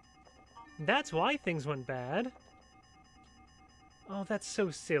 That's why things went bad. Oh, that's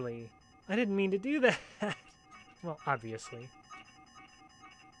so silly. I didn't mean to do that. Well, obviously.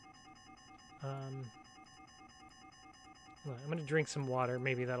 I'm gonna drink some water.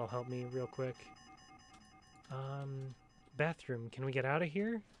 Maybe that'll help me real quick. Bathroom. Can we get out of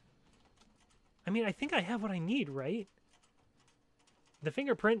here? I mean, I think I have what I need, right? The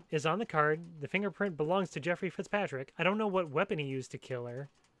fingerprint is on the card. The fingerprint belongs to Jeffrey Fitzpatrick. I don't know what weapon he used to kill her.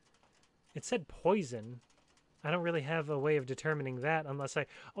 It said poison. I don't really have a way of determining that unless I...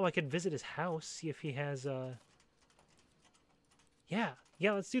 Oh, I could visit his house, see if he has Yeah,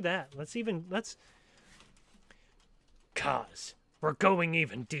 let's do that. Let's... Cause we're going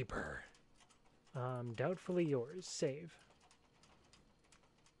even deeper. Doubtfully yours. Save.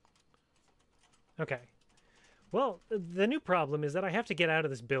 Okay. Well, the new problem is that I have to get out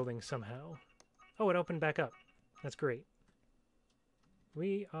of this building somehow. Oh, it opened back up. That's great.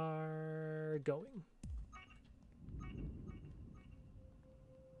 We are going.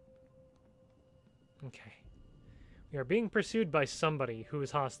 Okay. We are being pursued by somebody who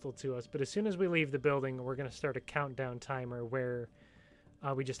is hostile to us, but as soon as we leave the building, we're going to start a countdown timer where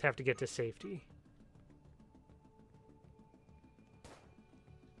we just have to get to safety.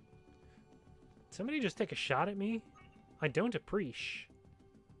 Somebody just take a shot at me? I don't appreciate.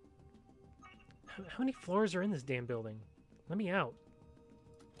 How many floors are in this damn building? Let me out.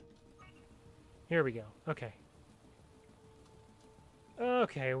 Here we go. Okay.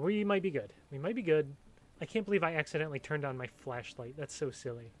 Okay, we might be good. We might be good. I can't believe I accidentally turned on my flashlight. That's so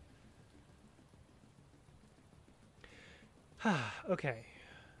silly. Okay.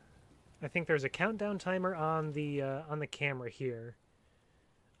 I think there's a countdown timer on the camera here.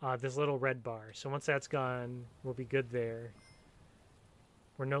 This little red bar. So once that's gone, we'll be good there.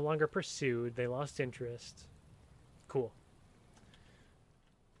 We're no longer pursued. They lost interest. Cool.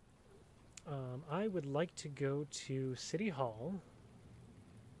 I would like to go to City Hall.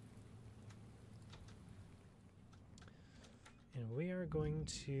 And we are going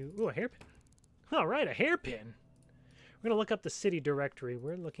to... Ooh, a hairpin. All right, a hairpin. We're going to look up the city directory.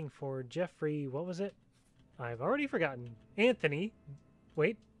 We're looking for Jeffrey... What was it? I've already forgotten. Anthony.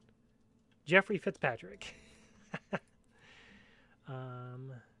 Wait. Jeffrey Fitzpatrick. Where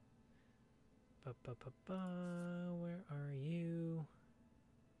are you?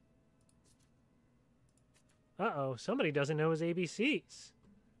 Uh-oh, somebody doesn't know his ABCs.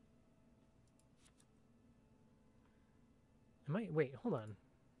 Wait, hold on.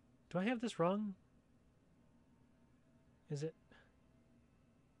 Do I have this wrong? Is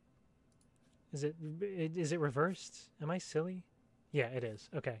it reversed? Am I silly? Yeah, it is.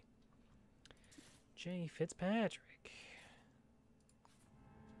 Okay. J. Fitzpatrick.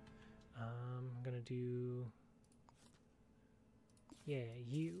 I'm gonna do... Yeah,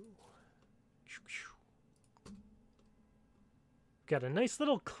 you. Got a nice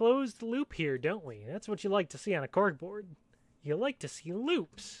little closed loop here, don't we? That's what you like to see on a corkboard. You like to see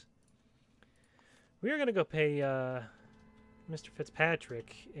loops. We are gonna go pay Mr.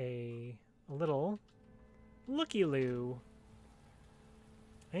 Fitzpatrick a little looky-loo.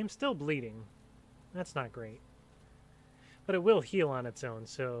 I am still bleeding. That's not great. But it will heal on its own,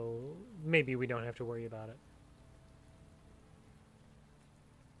 so maybe we don't have to worry about it.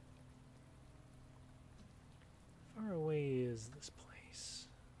 How far away is this place?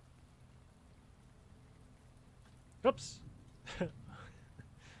 Oops.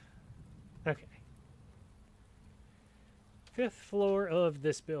 Okay. 5th floor of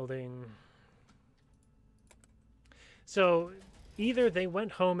this building. So either they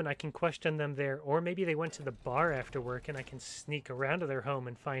went home and I can question them there, or maybe they went to the bar after work and I can sneak around to their home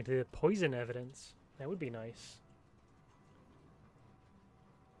and find the poison evidence. That would be nice.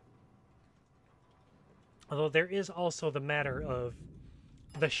 Although there is also the matter of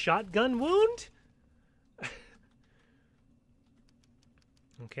the shotgun wound?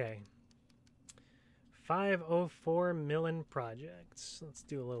 Okay. 504 million projects. Let's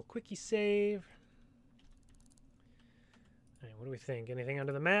do a little quickie save. All right, what do we think? Anything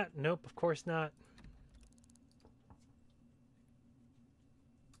under the mat? Nope, of course not.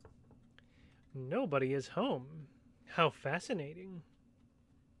 Nobody is home. How fascinating.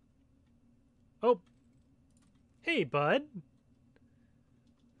 Oh. Hey, bud.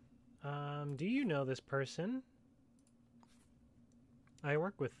 Do you know this person? I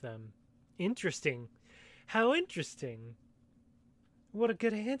work with them. Interesting. How interesting. What a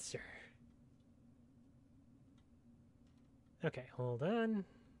good answer. Okay, hold on.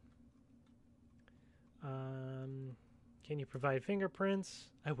 Can you provide fingerprints?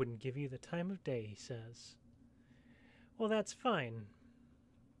 I wouldn't give you the time of day, he says. Well, that's fine.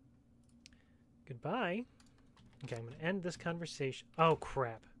 Goodbye. Okay, I'm going to end this conversation. Oh,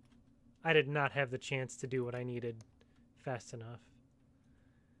 crap. I did not have the chance to do what I needed fast enough.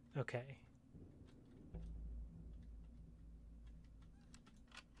 Okay.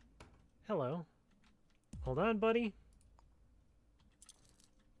 Hello. Hold on, buddy.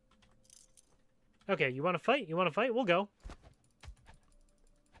 Okay, you want to fight? You want to fight? We'll go.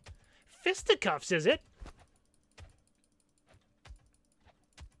 Fisticuffs, is it?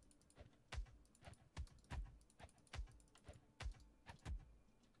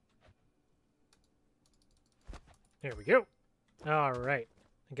 There we go. All right.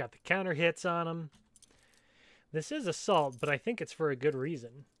 I got the counter hits on him. This is assault, but I think it's for a good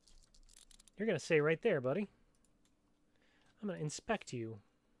reason. You're going to say right there, buddy. I'm going to inspect you.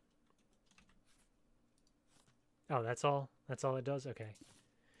 Oh, that's all? That's all it does? Okay.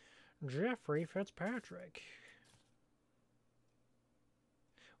 Jeffrey Fitzpatrick.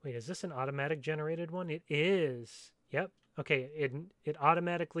 Wait, is this an automatic generated one? It is. Yep. Okay, it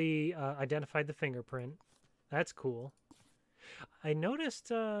automatically identified the fingerprint. That's cool. I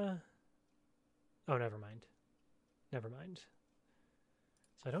noticed, oh, never mind. Never mind.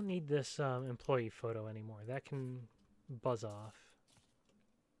 So I don't need this employee photo anymore. That can buzz off.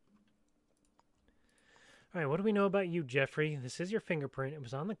 All right, what do we know about you, Jeffrey? This is your fingerprint. It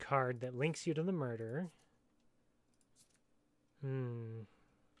was on the card that links you to the murder. Got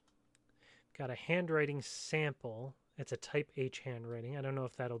a handwriting sample. It's a type H handwriting. I don't know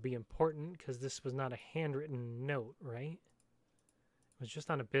if that'll be important because this was not a handwritten note, right? It was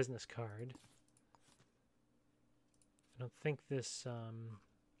just on a business card. I don't think this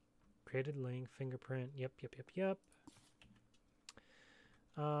created link, fingerprint. Yep.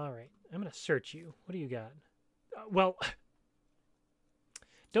 All right, I'm going to search you. What do you got? Well,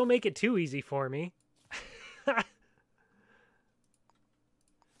 don't make it too easy for me.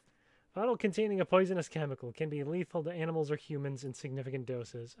 Bottle containing a poisonous chemical can be lethal to animals or humans in significant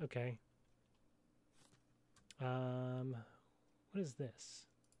doses. Okay. What is this?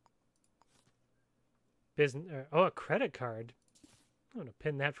 Business. Oh, a credit card. I'm going to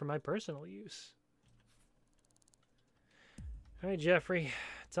pin that for my personal use. All right, Jeffrey.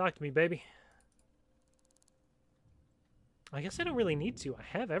 Talk to me, baby. I guess I don't really need to.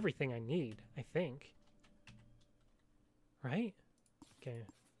 I have everything I need, I think. Right? Okay.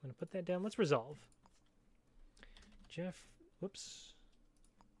 I'm going to put that down. Let's resolve. Jeff. Whoops.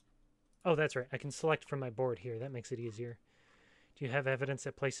 Oh, that's right. I can select from my board here. That makes it easier. Do you have evidence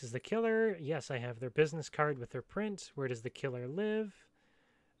that places the killer? Yes, I have their business card with their print. Where does the killer live?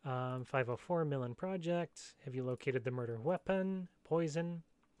 504 Millen Project. Have you located the murder weapon? Poison.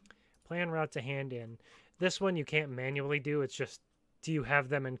 Plan route to hand in. This one you can't manually do. It's just, do you have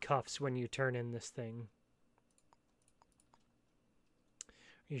them in cuffs when you turn in this thing?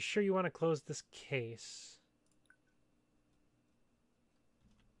 Are you sure you want to close this case?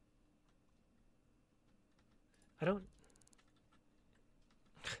 I don't...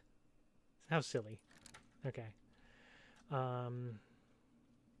 How silly. Okay. Oh,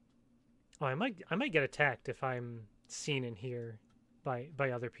 I might get attacked if I'm seen in here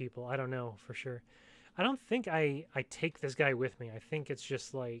by other people. I don't know for sure. I don't think I take this guy with me. I think it's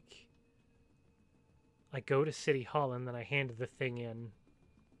just like I go to City Hall and then I hand the thing in.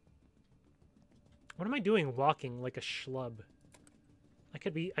 What am I doing walking like a schlub? I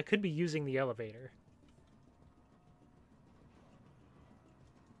could be using the elevator.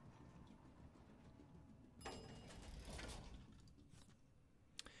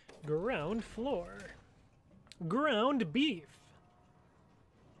 Ground floor. Ground beef.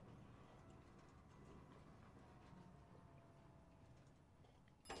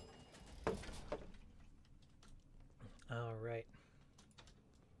 All right.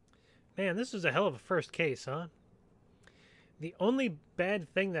 Man, this is a hell of a first case, huh? The only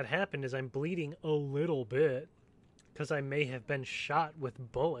bad thing that happened is I'm bleeding a little bit because I may have been shot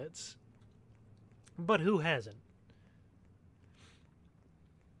with bullets. But who hasn't?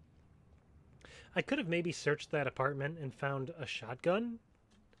 I could have maybe searched that apartment and found a shotgun.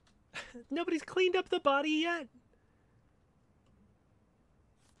 Nobody's cleaned up the body yet.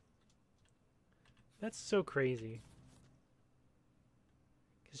 That's so crazy.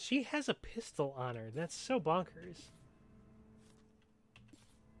 Because she has a pistol on her. That's so bonkers.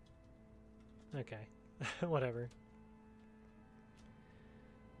 Okay. Whatever.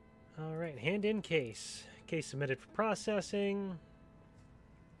 Alright, hand in case. Case submitted for processing.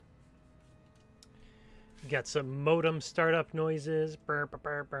 Got some modem startup noises. Burr, burr,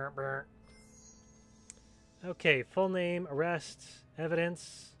 burr, burr, burr. Okay, full name, arrest,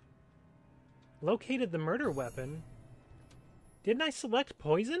 evidence. Located the murder weapon. Didn't I select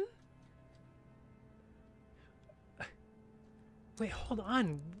poison? Wait, hold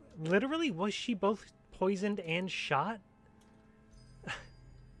on. Literally, was she both poisoned and shot?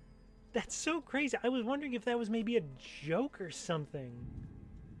 That's so crazy. I was wondering if that was maybe a joke or something.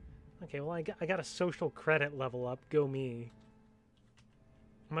 Okay, well, I got a social credit level up. Go me.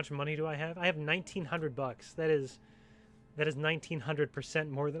 How much money do I have? I have 1,900 bucks. That is 1,900%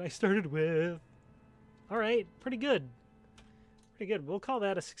 more than I started with. All right, pretty good. Pretty good. We'll call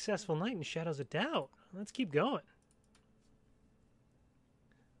that a successful night in Shadows of Doubt. Let's keep going.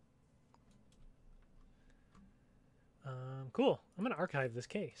 Cool. I'm going to archive this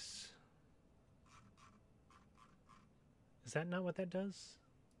case. Is that not what that does?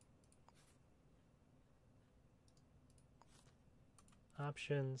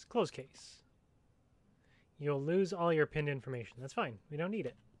 Options. Close case. You'll lose all your pinned information. That's fine. We don't need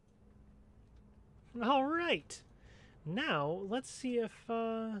it. All right. Now, let's see if...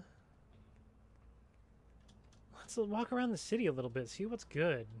 let's walk around the city a little bit, see what's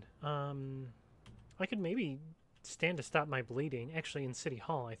good. I could maybe stand to stop my bleeding. Actually, in City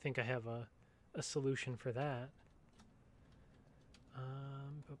Hall, I think I have a solution for that.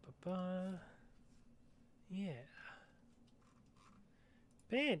 Yeah.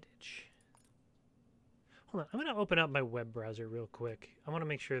 Bandage. Hold on, I'm going to open up my web browser real quick. I want to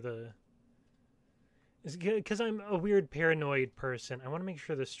make sure because I'm a weird paranoid person, I want to make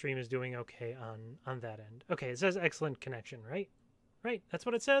sure the stream is doing okay on that end. Okay, it says excellent connection, right? Right, that's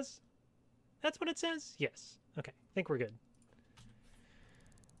what it says? That's what it says? Yes. Okay, I think we're good.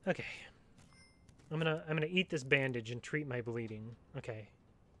 Okay. I'm gonna eat this bandage and treat my bleeding. Okay.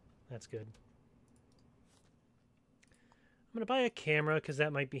 That's good. I'm gonna buy a camera because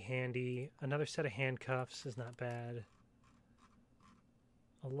that might be handy. Another set of handcuffs is not bad.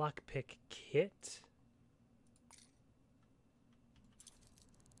 A lockpick kit.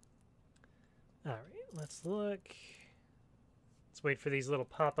 Alright, let's look. Let's wait for these little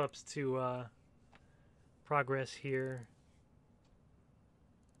pop-ups to progress here.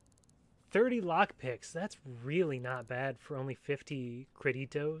 30 lockpicks. That's really not bad for only 50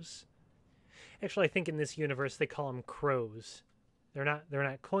 creditos. Actually, I think in this universe they call them crows. They're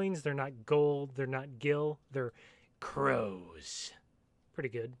not coins, they're not gold, they're not gil, they're crows. Pretty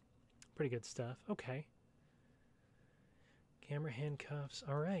good. Pretty good stuff. Okay. Camera, handcuffs.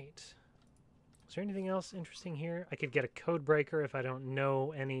 All right. Is there anything else interesting here? I could get a code breaker if I don't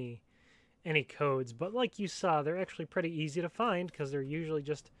know any codes, but like you saw, they're actually pretty easy to find because they're usually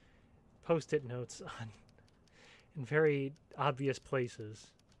just post-it notes in very obvious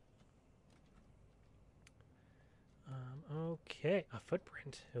places. Okay, a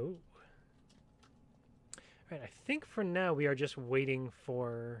footprint. Oh. All right, I think for now we are just waiting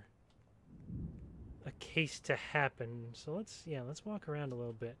for a case to happen. So let's walk around a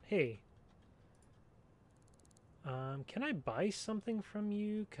little bit. Hey. Can I buy something from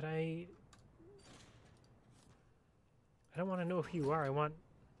you? Could I don't want to know who you are. I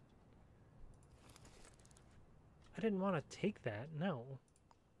didn't want to take that. No.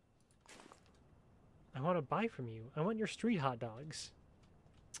 I want to buy from you. I want your street hot dogs.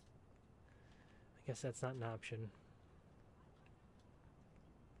 I guess that's not an option.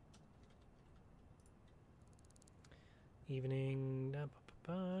 Evening.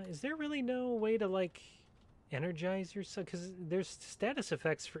 Is there really no way to, like, energize yourself? Because there's status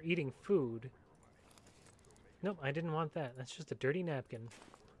effects for eating food. Nope, I didn't want that. That's just a dirty napkin.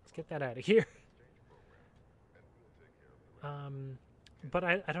 Let's get that out of here. But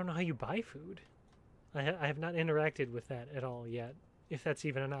I don't know how you buy food. I have not interacted with that at all yet, if that's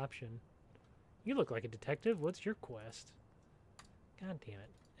even an option. You look like a detective. What's your quest? God damn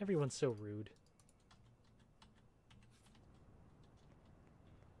it. Everyone's so rude.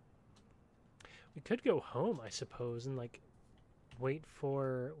 We could go home, I suppose, and like wait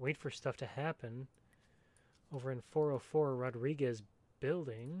for stuff to happen over in 404 Rodriguez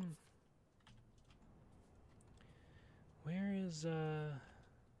building. Where is oh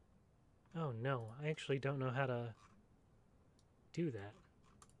no, I actually don't know how to do that.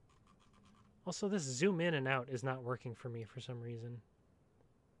 Also, this zoom in and out is not working for me for some reason.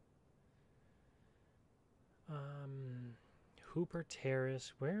 Hooper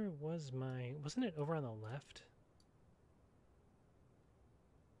Terrace. Where was my... Wasn't it over on the left?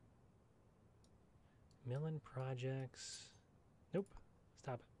 Millen Projects. Nope.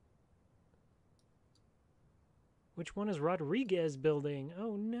 Stop it. Which one is Rodriguez building?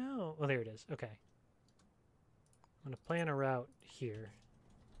 Oh, no. Oh, there it is. Okay. I'm going to plan a route here.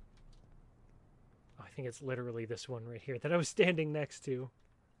 Oh, I think it's literally this one right here that I was standing next to.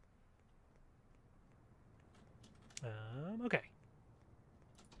 Okay.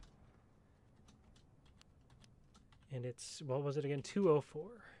 And it's, what was it again? 204.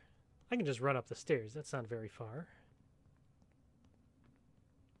 I can just run up the stairs. That's not very far.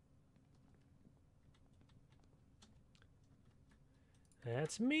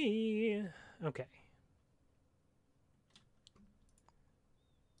 That's me. Okay.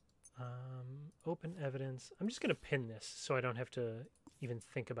 Open evidence. I'm just going to pin this so I don't have to even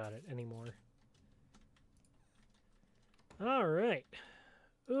think about it anymore. All right.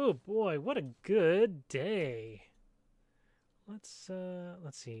 Oh boy, what a good day. Let's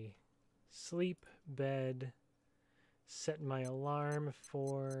see. Sleep, bed, set my alarm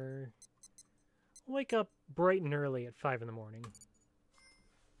for... Wake up bright and early at 5 in the morning.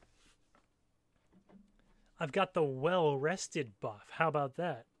 I've got the well-rested buff. How about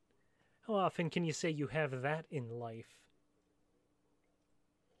that? How often can you say you have that in life?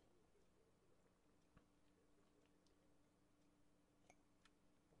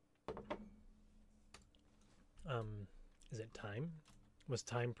 Is it time? Was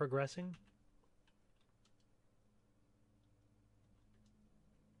time progressing?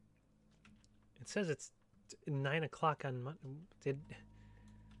 It says it's 9 o'clock on Monday.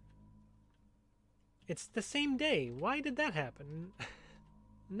 It's the same day. Why did that happen?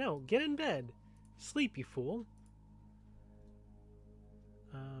 No, get in bed. Sleep, you fool.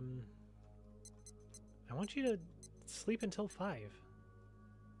 I want you to sleep until 5.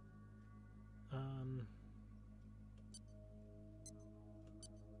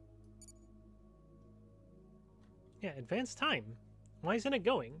 Yeah, advanced time. Why isn't it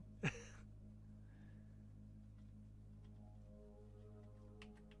going?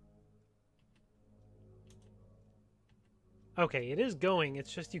 Okay, it is going.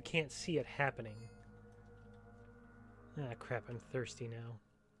 It's just you can't see it happening. Ah, crap. I'm thirsty now.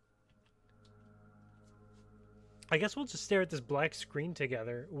 I guess we'll just stare at this black screen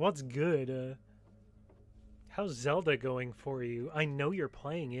together. What's good? How's Zelda going for you? I know you're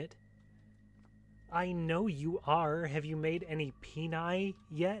playing it. I know you are. Have you made any peni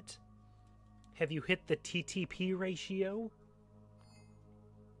yet? Have you hit the TTP ratio?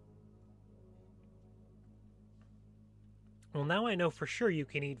 Well, now I know for sure you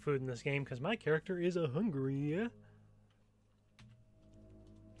can eat food in this game because my character is a hungry.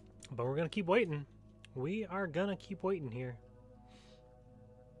 But we're going to keep waiting. We are going to keep waiting here.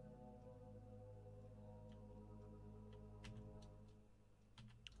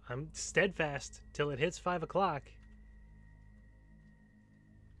 I'm steadfast till it hits 5 o'clock.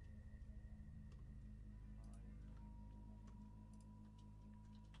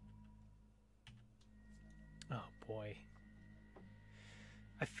 Oh boy.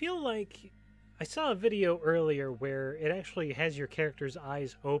 I feel like I saw a video earlier where it actually has your character's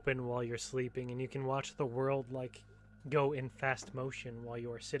eyes open while you're sleeping and you can watch the world like go in fast motion while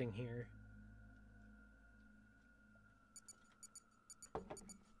you are sitting here.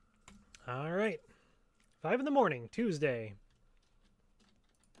 All right. 5 in the morning, Tuesday.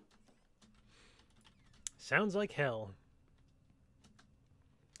 Sounds like hell.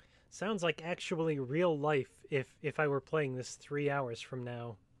 Sounds like actually real life if I were playing this 3 hours from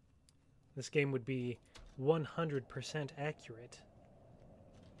now. This game would be 100% accurate.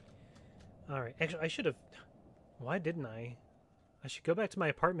 Alright, actually I should have... Why didn't I? I should go back to my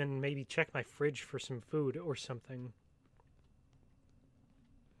apartment and maybe check my fridge for some food or something.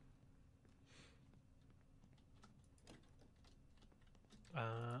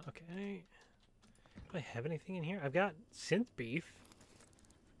 Okay. Do I have anything in here? I've got synth beef.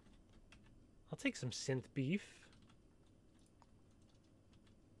 I'll take some synth beef.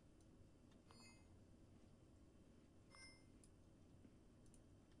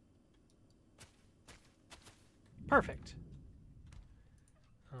 Perfect.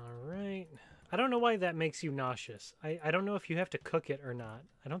 All right. I don't know why that makes you nauseous. I don't know if you have to cook it or not.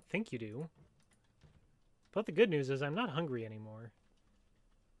 I don't think you do. But the good news is I'm not hungry anymore.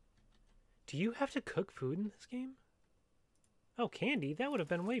 Do you have to cook food in this game? Oh, candy? That would have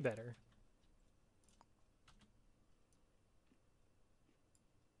been way better.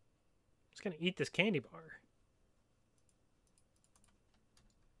 I'm just gonna eat this candy bar.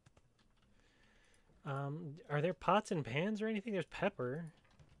 Are there pots and pans or anything? There's pepper.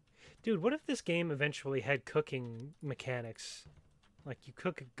 Dude, what if this game eventually had cooking mechanics? Like, you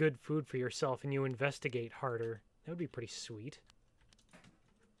cook good food for yourself and you investigate harder. That would be pretty sweet.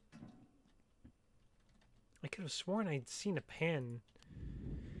 I could have sworn I'd seen a pan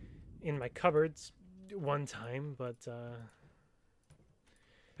in my cupboards one time, but,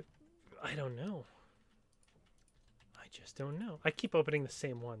 I don't know. I just don't know. I keep opening the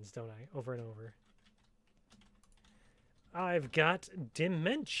same ones, don't I? Over and over. I've got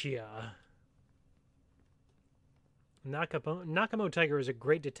dementia. Nakamo Tiger is a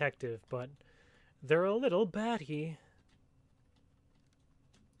great detective, but they're a little batty.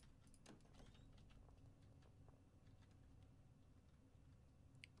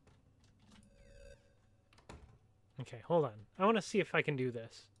 Okay, hold on. I want to see if I can do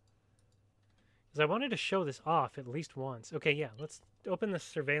this. Because I wanted to show this off at least once. Okay, yeah, let's open the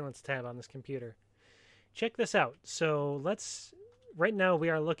surveillance tab on this computer. Check this out. So let's... Right now we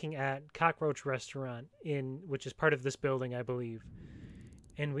are looking at Cockroach Restaurant, which is part of this building, I believe.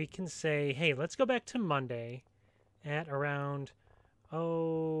 And we can say, hey, let's go back to Monday at around...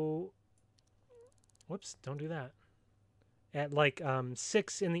 Oh... Whoops, don't do that. At like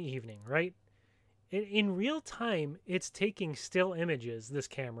 6 in the evening, right? In real time, it's taking still images, this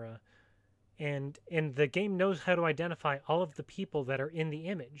camera. And the game knows how to identify all of the people that are in the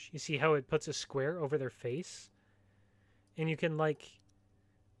image. You see how it puts a square over their face? And you can, like,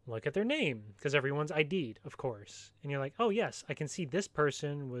 look at their name, because everyone's ID'd, of course. And you're like, oh, yes, I can see this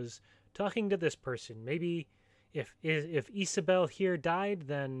person was talking to this person. Maybe if Isabel here died,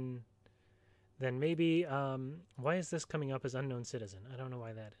 then maybe, why is this coming up as unknown citizen? I don't know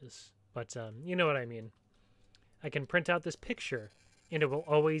why that is. But you know what I mean. I can print out this picture. And it will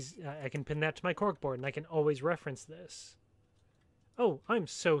always, I can pin that to my corkboard, and I can always reference this. Oh, I'm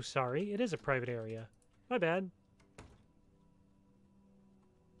so sorry. It is a private area. My bad.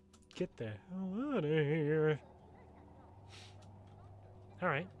 Get the hell out of here.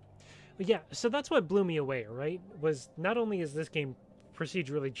 Alright. Well, yeah, so that's what blew me away, right? Was not only is this game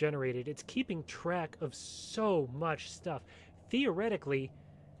procedurally generated, it's keeping track of so much stuff. Theoretically,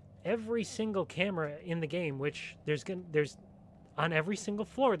 every single camera in the game, which there's on every single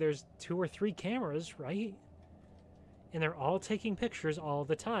floor, there's 2 or 3 cameras, right? And they're all taking pictures all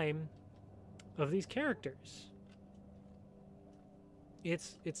the time of these characters.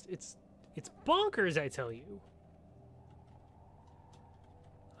 It's bonkers, I tell you.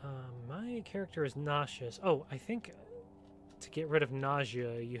 My character is nauseous. Oh, I think to get rid of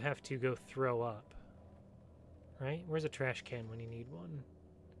nausea, you have to go throw up. Right? Where's a trash can when you need one?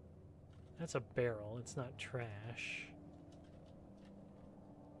 That's a barrel. It's not trash.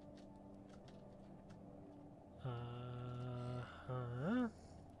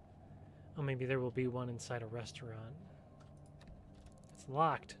 Oh, maybe there will be one inside a restaurant. It's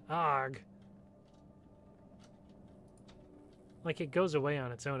locked. Arg! Like, it goes away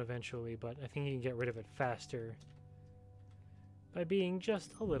on its own eventually, but I think you can get rid of it faster by being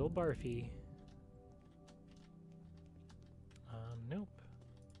just a little barfy. Nope.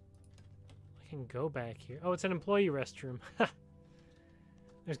 I can go back here. Oh, it's an employee restroom.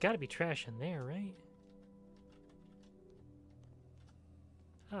 There's got to be trash in there, right?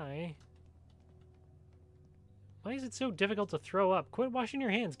 Hi. Why is it so difficult to throw up? Quit washing your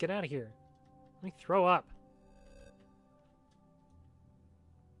hands. Get out of here. Let me throw up.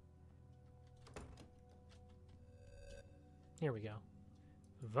 Here we go.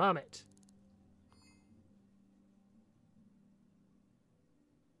 Vomit.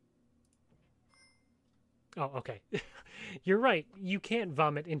 Oh, okay. You're right. You can't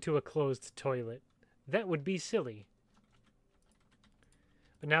vomit into a closed toilet. That would be silly.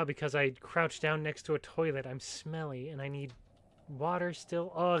 But now because I crouched down next to a toilet, I'm smelly and I need water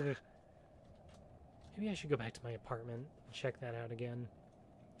still. Ugh. Maybe I should go back to my apartment and check that out again.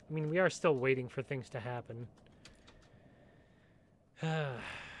 I mean, we are still waiting for things to happen.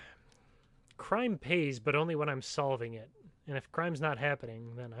 Crime pays, but only when I'm solving it. And if crime's not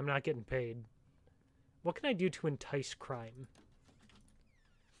happening, then I'm not getting paid. What can I do to entice crime?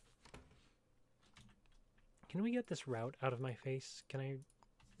 Can we get this route out of my face? Can I...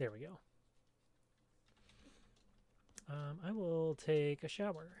 There we go. I will take a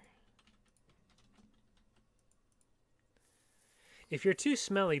shower. If you're too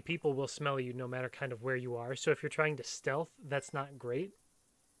smelly, people will smell you no matter kind of where you are. So if you're trying to stealth, that's not great.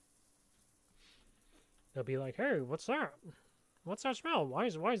 They'll be like, hey, what's that? What's that smell? Why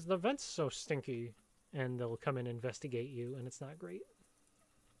is the vents so stinky? And they'll come and investigate you, and it's not great.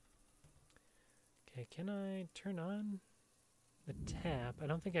 Okay, can I turn on the tap? I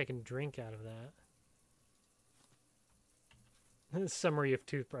don't think I can drink out of that. Summary of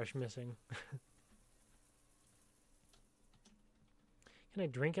toothbrush missing. Can I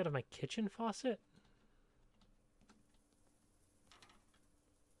drink out of my kitchen faucet?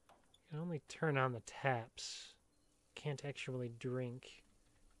 I can only turn on the taps. Can't actually drink.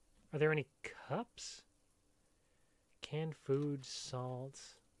 Are there any cups? Canned food, salt,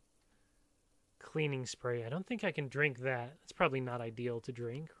 cleaning spray. I don't think I can drink that. It's probably not ideal to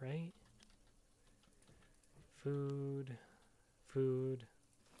drink, right? Food.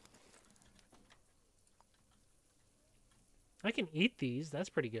 I can eat these. That's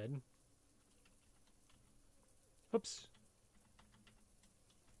pretty good. Oops.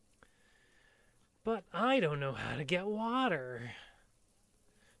 But I don't know how to get water.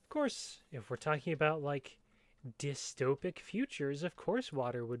 Of course, if we're talking about, like, dystopic futures, of course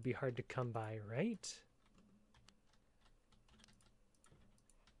water would be hard to come by, right?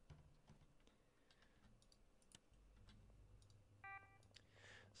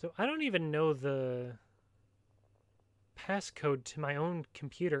 So I don't even know the passcode to my own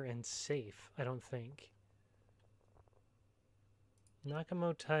computer and safe, I don't think.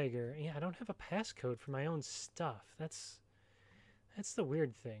 Nakamo Tiger. Yeah, I don't have a passcode for my own stuff. That's the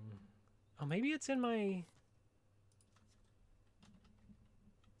weird thing. Oh, maybe it's in my...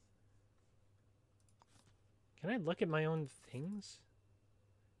 Can I look at my own things?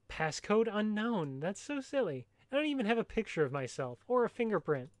 Passcode unknown. That's so silly. I don't even have a picture of myself or a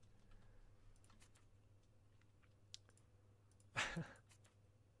fingerprint.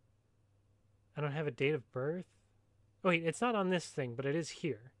 I don't have a date of birth. Oh, wait, it's not on this thing, but it is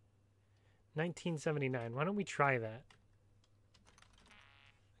here. 1979. Why don't we try that?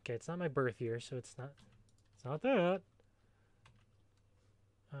 Okay, it's not my birth year, so it's not that.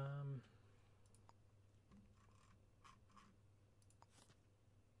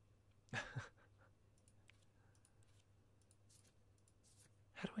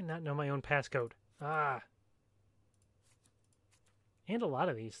 How do I not know my own passcode? Ah. And a lot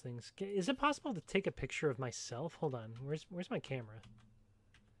of these things. Is it possible to take a picture of myself? Hold on. Where's my camera?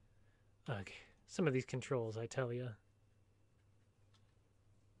 Okay. Some of these controls, I tell you.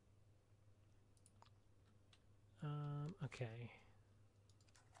 Okay.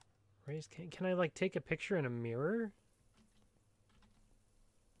 Can I, like, take a picture in a mirror?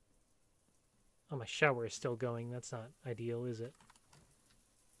 Oh, my shower is still going. That's not ideal, is it?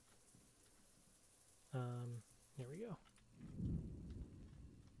 There we go.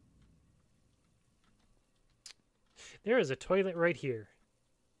 There is a toilet right here.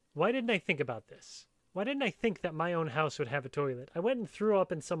 Why didn't I think about this? Why didn't I think that my own house would have a toilet? I went and threw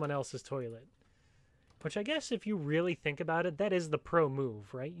up in someone else's toilet. Which I guess if you really think about it, that is the pro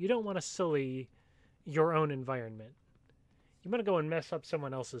move, right? You don't want to sully your own environment. You want to go and mess up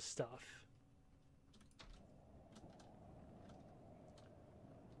someone else's stuff.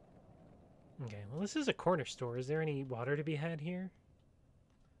 Okay, well, this is a corner store. Is there any water to be had here?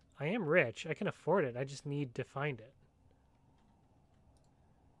 I am rich. I can afford it. I just need to find it.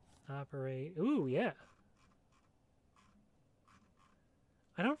 Operate. Ooh, yeah.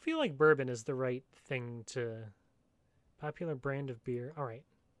 I don't feel like bourbon is the right thing to... Popular brand of beer. All right.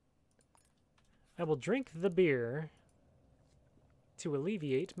 I will drink the beer to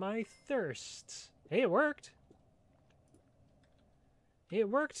alleviate my thirst. Hey, it worked. It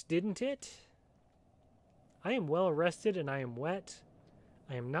worked, didn't it? I am well rested and I am wet.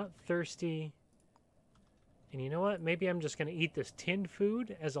 I am not thirsty. And you know what? Maybe I'm just going to eat this tinned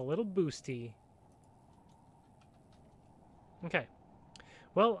food as a little boosty. Okay.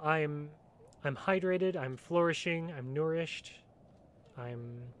 Well, I'm hydrated, I'm flourishing, I'm nourished.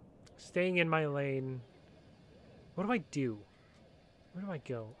 I'm staying in my lane. What do I do? Where do I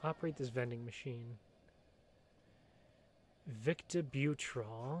go? Operate this vending machine.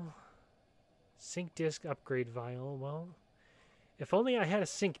 Victobutrol. Sync disk upgrade vial. Well, if only I had a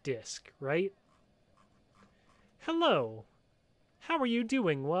sync disk, right? Hello. How are you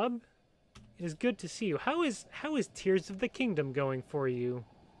doing, Wub? It is good to see you. How is Tears of the Kingdom going for you?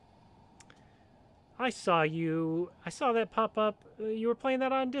 I saw that pop up. You were playing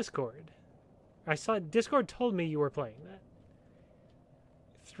that on Discord. Discord told me you were playing that.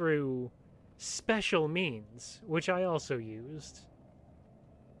 Through special means, which I also used.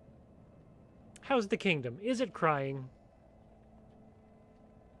 How's the kingdom? Is it crying?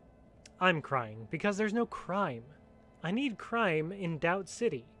 I'm crying because there's no crime. I need crime in Doubt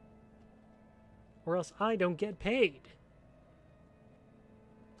City. Or else I don't get paid.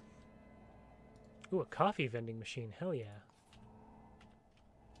 Ooh, a coffee vending machine. Hell yeah.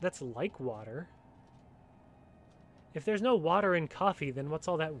 That's like water. If there's no water in coffee, then what's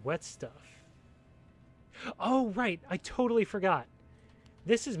all that wet stuff? Oh, right. I totally forgot.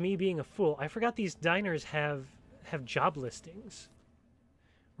 This is me being a fool. I forgot these diners have job listings.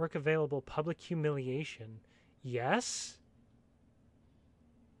 Work available, public humiliation. Yes?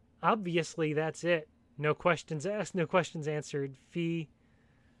 Obviously, that's it. No questions asked, no questions answered. Fee.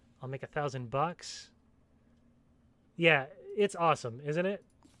 I'll make $1,000. Yeah, it's awesome, isn't it?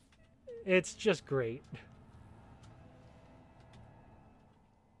 It's just great.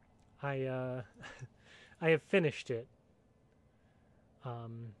 I have finished it.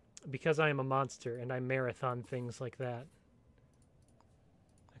 Because I am a monster and I marathon things like that.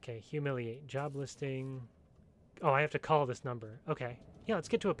 Okay, humiliate. Job listing. Oh, I have to call this number. Okay. Yeah, let's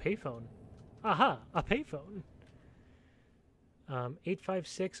get to a payphone. Aha, a payphone.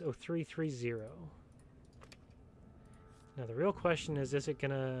 856-0330. Now the real question is it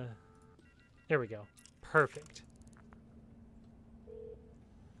gonna... There we go. Perfect.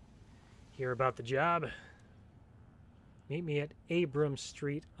 Hear about the job? Meet me at Abram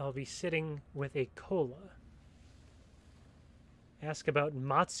Street. I'll be sitting with a cola. Ask about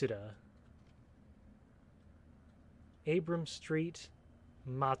Matsuda. Abram Street,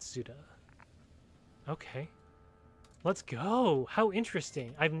 Matsuda. Okay. Let's go. How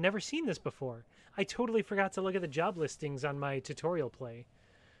interesting. I've never seen this before. I totally forgot to look at the job listings on my tutorial play.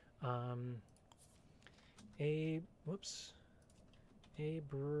 Whoops.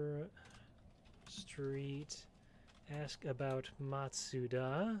 Abram Street. Ask about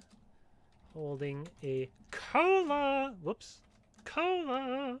Matsuda. Holding a cola. Whoops.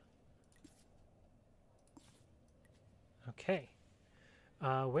 Cola. Okay.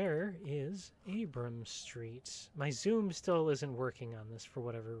 Where is Abram Street? My Zoom still isn't working on this for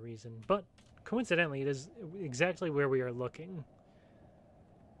whatever reason, but coincidentally, it is exactly where we are looking.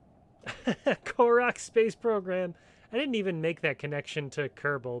 Korok Space Program. I didn't even make that connection to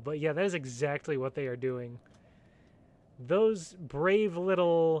Kerbal, but yeah, that is exactly what they are doing. Those brave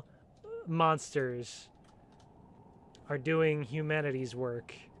little monsters are doing humanity's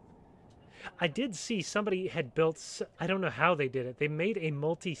work. I did see somebody had built, I don't know how they did it. They made a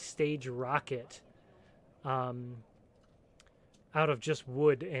multi-stage rocket out of just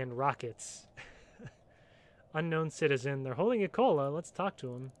wood and rockets. Unknown citizen. They're holding a cola. Let's talk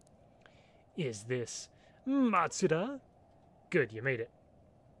to him. Is this Matsuda? Good, you made it.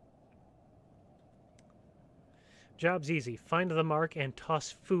 Job's easy. Find the mark and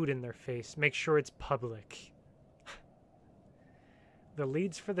toss food in their face. Make sure it's public. The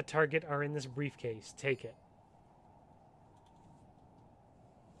leads for the target are in this briefcase. Take it.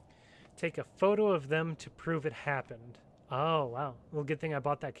 Take a photo of them to prove it happened. Oh, wow. Well, good thing I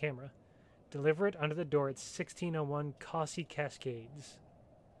bought that camera. Deliver it under the door at 1601 Causey Cascades.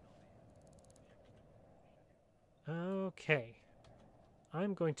 Okay.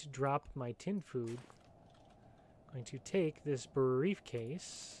 I'm going to drop my tin food. I'm going to take this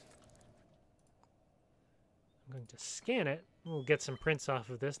briefcase. I'm going to scan it. We'll get some prints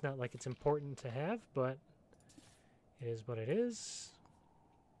off of this. Not like it's important to have, but it is what it is.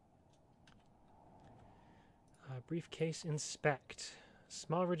 Briefcase inspect.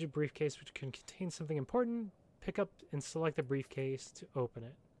 Small rigid briefcase which can contain something important. Pick up and select the briefcase to open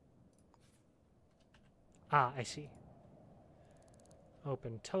it. Ah, I see.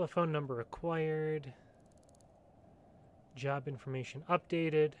 Open. Telephone number acquired. Job information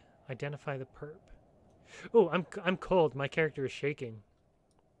updated. Identify the perp. Oh, I'm cold. My character is shaking.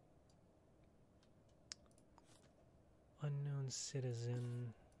 Unknown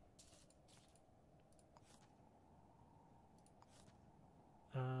citizen.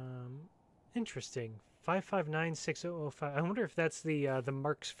 Interesting. 559-6005. I wonder if that's the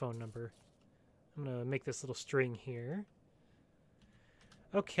Mark's phone number. I'm gonna make this little string here.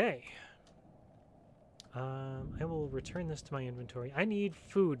 Okay. I will return this to my inventory. I need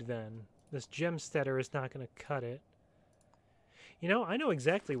food then. This gemsteader is not going to cut it. You know, I know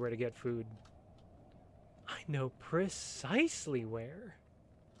exactly where to get food. I know precisely where.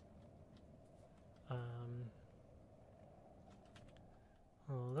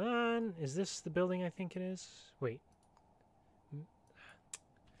 Hold on. Is this the building I think it is? Wait.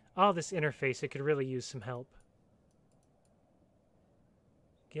 Oh, this interface. It could really use some help.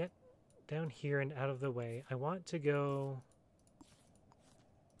 Get down here and out of the way. I want to go...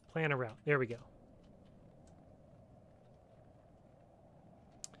 Plan a route. There we go.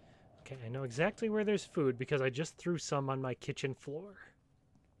 Okay, I know exactly where there's food because I just threw some on my kitchen floor.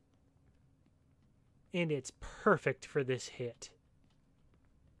 And it's perfect for this hit.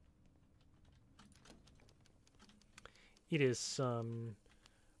 It is some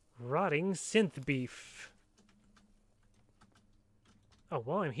rotting synth beef. Oh,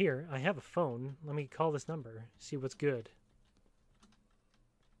 while I'm here, I have a phone. Let me call this number, see what's good.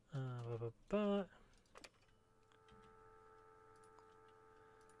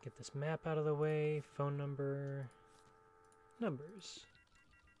 Get this map out of the way. Phone number. Numbers.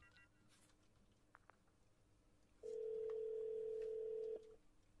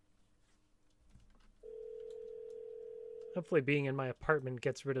 Hopefully being in my apartment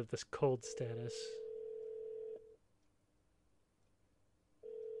gets rid of this cold status.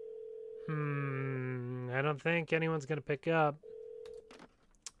 I don't think anyone's gonna pick up.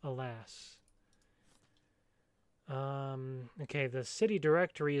 Alas. Okay, the city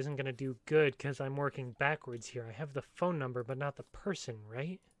directory isn't gonna do good because I'm working backwards here. I have the phone number, but not the person,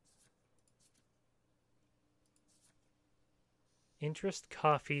 right? Interest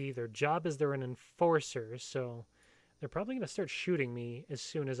Coffee. Their job is they're an enforcer, so they're probably gonna start shooting me as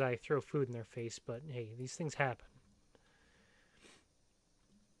soon as I throw food in their face, but hey, these things happen.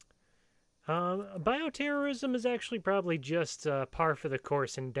 Bioterrorism is actually probably just par for the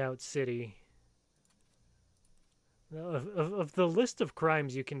course in Doubt City. Of the list of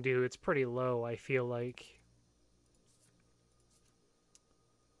crimes you can do, it's pretty low, I feel like.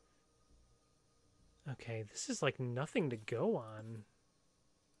 Okay, this is like nothing to go on.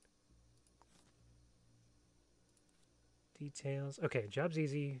 Details. Okay, job's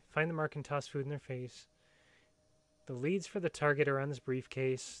easy. Find the mark and toss food in their face. The leads for the target are on this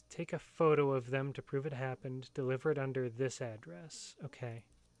briefcase. Take a photo of them to prove it happened. Deliver it under this address. Okay.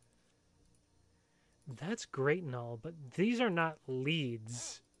 That's great and all, but these are not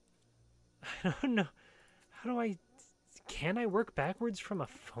leads. I don't know. How do I... Can I work backwards from a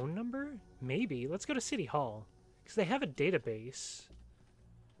phone number? Maybe. Let's go to City Hall. Because they have a database.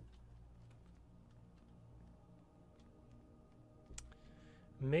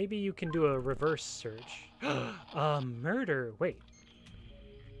 Maybe you can do a reverse search. Murder. Wait.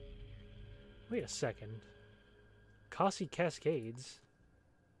 Wait a second. Cossey Cascades.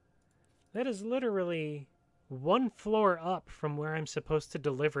 That is literally one floor up from where I'm supposed to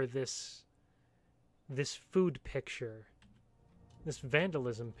deliver this food picture. This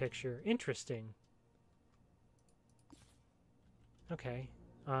vandalism picture. Interesting. Okay.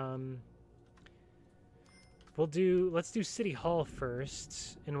 Let's do City Hall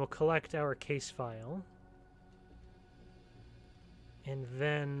first, and we'll collect our case file. And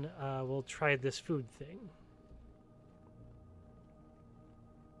then we'll try this food thing.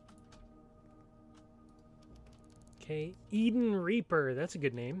 Okay, Eden Reaper, that's a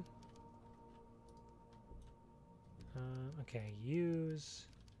good name. Okay, use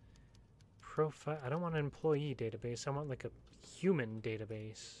profile. I don't want an employee database. I want like a human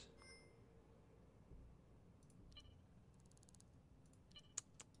database.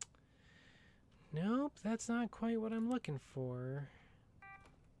 Nope, that's not quite what I'm looking for.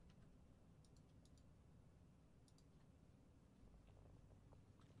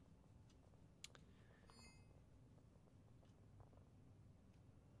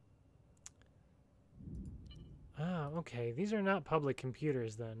 Ah, okay. These are not public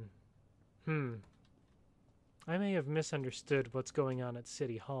computers then. I may have misunderstood what's going on at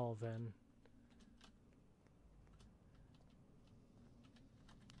City Hall then.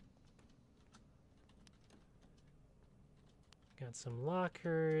 Got some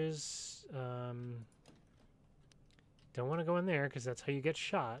lockers. Don't want to go in there because that's how you get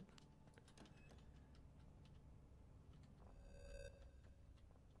shot.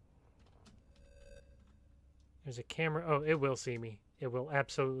 There's a camera. Oh, it will see me. It will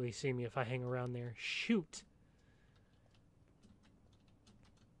absolutely see me if I hang around there. Shoot.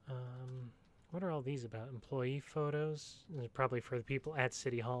 What are all these about? Employee photos? They're probably for the people at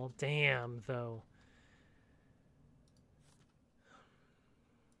City Hall. Damn, though.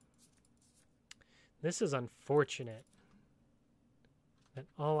 This is unfortunate. That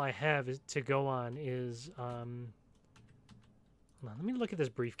all I have to go on is, hold on, let me look at this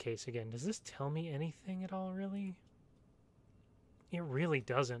briefcase again. Does this tell me anything at all, really? It really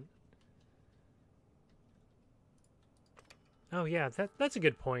doesn't. Oh, yeah, that's a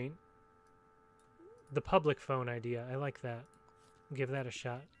good point. The public phone idea. I like that. Give that a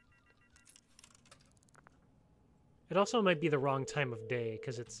shot. It also might be the wrong time of day,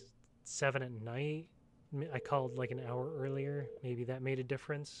 because it's 7 at night. I called like an hour earlier. Maybe that made a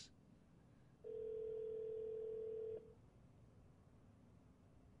difference.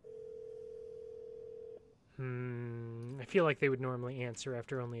 I feel like they would normally answer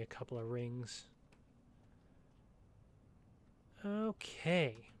after only a couple of rings.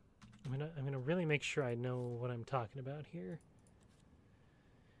 Okay. I'm gonna really make sure I know what I'm talking about here.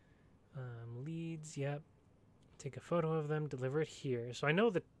 Leads, yep. Take a photo of them, deliver it here. So I know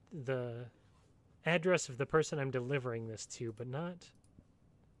the address of the person I'm delivering this to, but not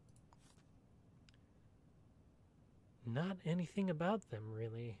anything about them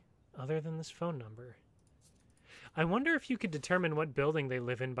really, other than this phone number. I wonder if you could determine what building they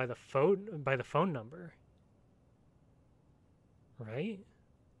live in by the phone number. Right?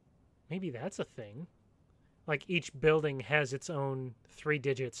 Maybe that's a thing. Like each building has its own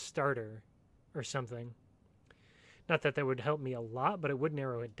 3-digit starter or something. Not that would help me a lot, but it would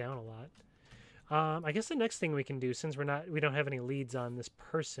narrow it down a lot. I guess the next thing we can do, since we don't have any leads on this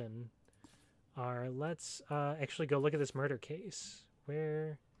person, are let's actually go look at this murder case.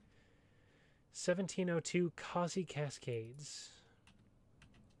 Where 1702 Causey Cascades,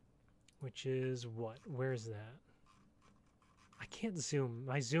 which is what? Where's that? I can't zoom.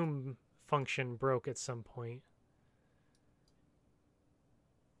 My zoom function broke at some point.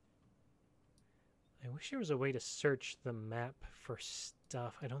 I wish there was a way to search the map for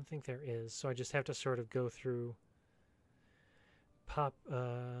stuff. I don't think there is, so I just have to sort of go through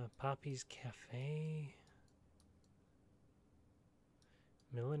Poppy's Cafe,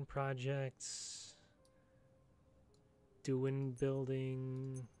 Millen Projects, Dewin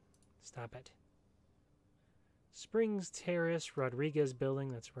Building, stop it. Springs Terrace, Rodriguez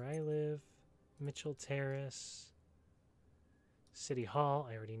Building, that's where I live, Mitchell Terrace, City Hall,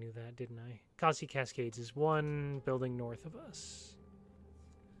 I already knew that, didn't I? Causey Cascades is one building north of us.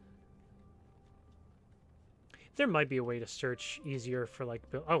 There might be a way to search easier for like...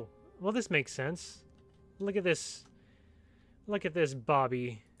 Oh, well this makes sense. Look at this. Look at this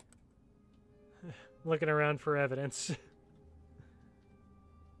Bobby. Looking around for evidence.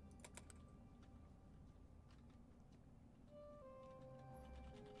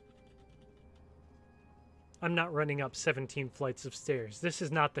 I'm not running up 17 flights of stairs. This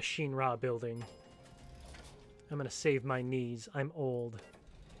is not the Shinra building. I'm gonna save my knees. I'm old.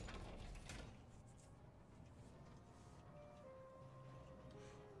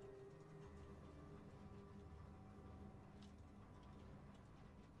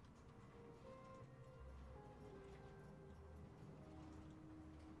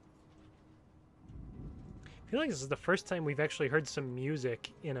 I feel like this is the first time we've actually heard some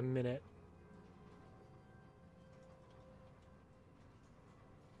music in a minute.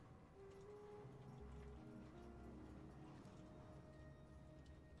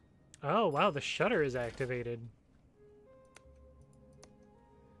 Oh, wow, the shutter is activated.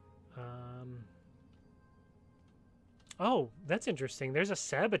 Oh, that's interesting. There's a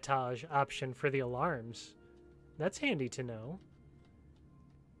sabotage option for the alarms. That's handy to know.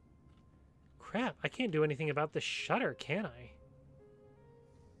 Crap, I can't do anything about the shutter, can I?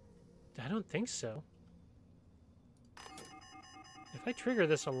 I don't think so. If I trigger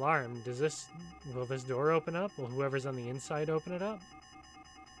this alarm, will this door open up? Will whoever's on the inside open it up?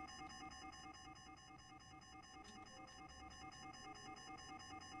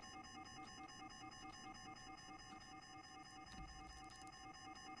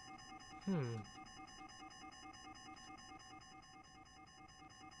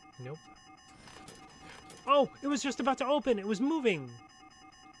 Nope. Oh, it was just about to open. It was moving.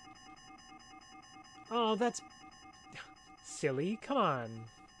 Oh, that's silly. Come on.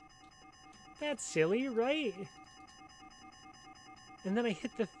 That's silly, right? And then I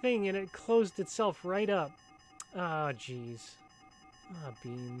hit the thing and it closed itself right up. Ah, oh, jeez. Ah, oh,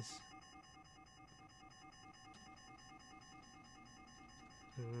 beans.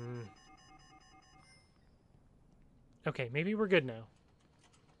 Okay, maybe we're good now.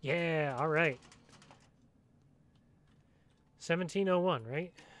 Yeah, all right. 1701,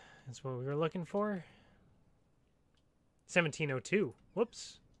 right? That's what we were looking for. 1702.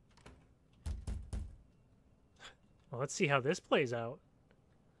 Whoops. Well, let's see how this plays out.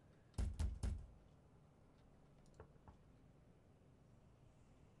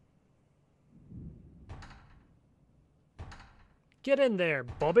 Get in there,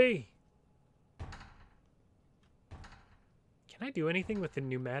 Bobby! Can I do anything with the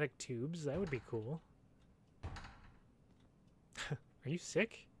pneumatic tubes? That would be cool. Are you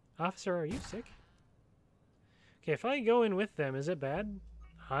sick? Officer, are you sick? Okay, if I go in with them, is it bad?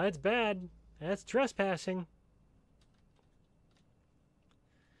 Ah, it's bad. That's trespassing.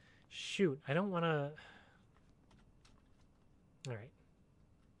 Shoot, I don't want to... Alright.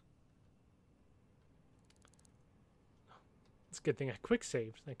 It's a good thing I quick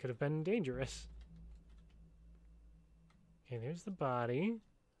saved. That could have been dangerous. Okay, there's the body.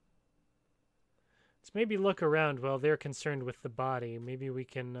 Let's maybe look around while they're concerned with the body. Maybe we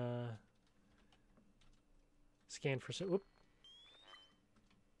can scan for some... Whoop.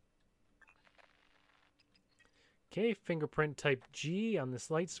 Okay, fingerprint type G on this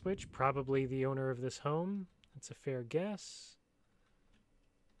light switch. Probably the owner of this home. That's a fair guess.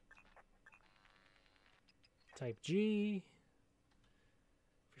 Type G.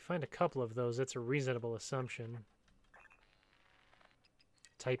 If we find a couple of those, that's a reasonable assumption.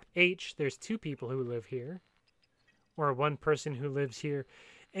 Type H, there's 2 people who live here. Or 1 person who lives here.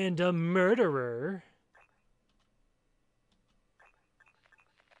 And a murderer.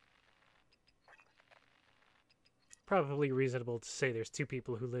 Probably reasonable to say there's 2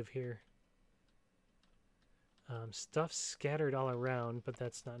 people who live here. Stuff scattered all around, but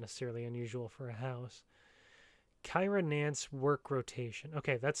that's not necessarily unusual for a house. Kyra Nance work rotation.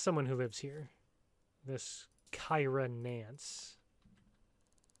 Okay, that's someone who lives here. This Kyra Nance.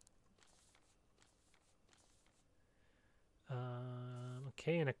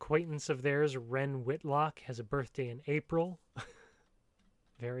 Okay, an acquaintance of theirs, Ren Whitlock, has a birthday in April.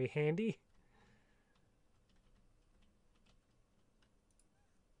 Very handy.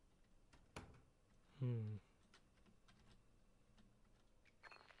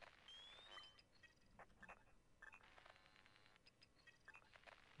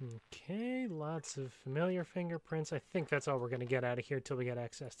 Okay, lots of familiar fingerprints. I think that's all we're going to get out of here till we get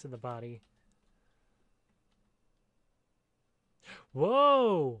access to the body.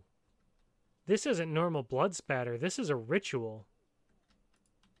 Whoa! This isn't normal blood spatter. This is a ritual.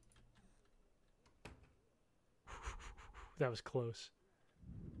 That was close.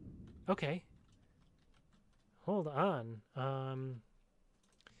 Okay. Hold on. I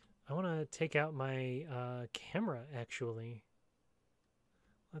want to take out my camera, actually.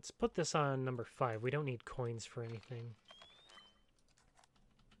 Let's put this on number 5. We don't need coins for anything.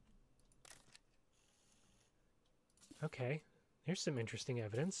 Okay. Here's some interesting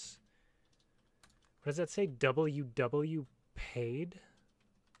evidence. What does that say? WW paid?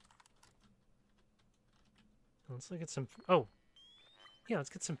 Let's look at some... Oh! Yeah, let's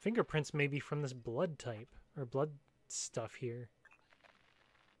get some fingerprints maybe from this blood type. Or blood stuff here.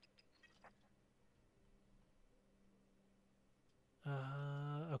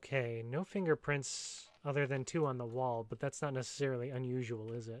 Okay, no fingerprints other than 2 on the wall, but that's not necessarily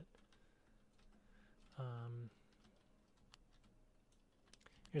unusual, is it?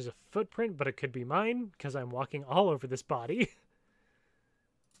 Here's a footprint, but it could be mine, because I'm walking all over this body.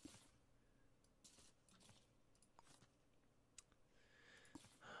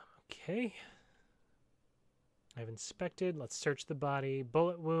 Okay. I've inspected. Let's search the body.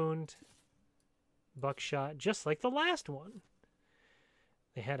 Bullet wound. Buckshot, just like the last one.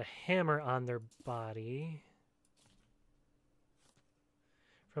 They had a hammer on their body.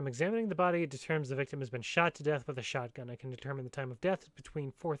 From examining the body, it determines the victim has been shot to death with a shotgun. I can determine the time of death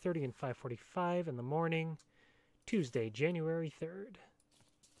between 4:30 and 5:45 in the morning, Tuesday, January 3rd.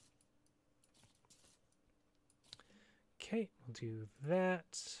 Okay, we'll do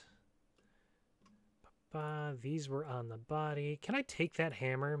that. These were on the body. Can I take that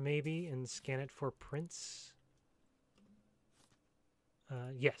hammer, maybe, and scan it for prints?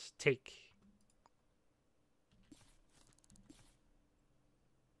 Yes, take.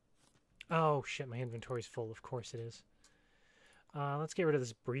 Oh, shit, my inventory's full. Of course it is. Let's get rid of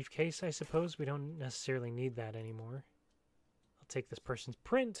this briefcase, I suppose. We don't necessarily need that anymore. I'll take this person's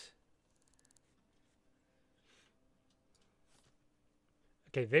print.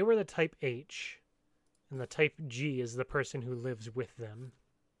 Okay, they were the type H. And the type G is the person who lives with them.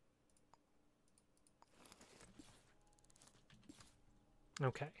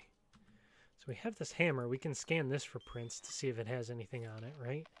 Okay. So we have this hammer. We can scan this for prints to see if it has anything on it,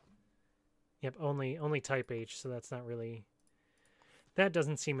 right? Yep, only type H, so that's not really... That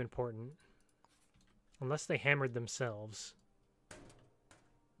doesn't seem important. Unless they hammered themselves.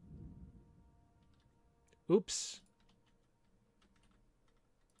 Oops.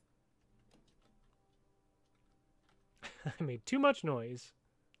 I made too much noise.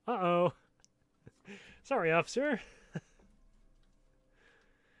 Uh-oh. Sorry, officer.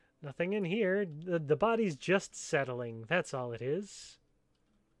 Nothing in here. The body's just settling. That's all it is.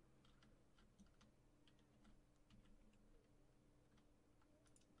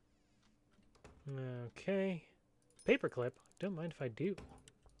 Okay. Paperclip. Don't mind if I do.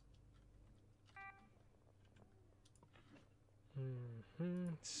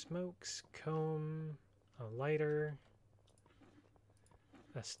 Smokes, comb, a lighter.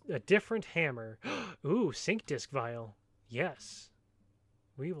 A different hammer. Ooh, sink disc vial. Yes.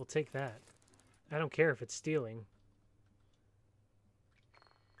 We will take that. I don't care if it's stealing.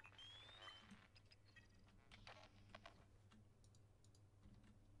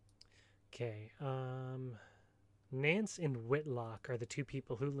 Okay, Nance and Whitlock are the two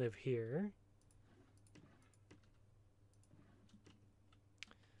people who live here.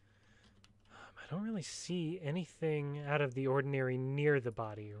 I don't really see anything out of the ordinary near the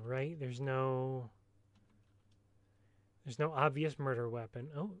body, right? There's no obvious murder weapon.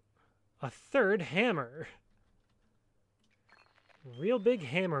 Oh, a third hammer. Real big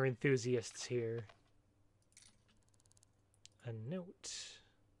hammer enthusiasts here. A note.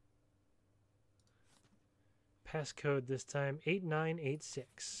 Passcode this time,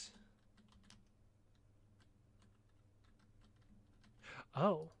 8986.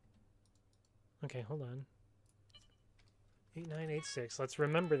 Oh. Okay, hold on. 8986. Let's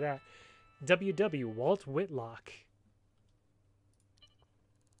remember that. WW, Walt Whitlock.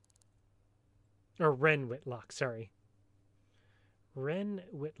 Or Ren Whitlock, sorry. Ren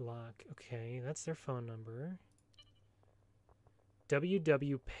Whitlock. Okay, that's their phone number.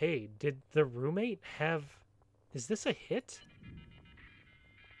 WW paid. Did the roommate have... Is this a hit?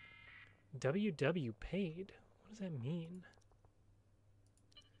 WW paid. What does that mean?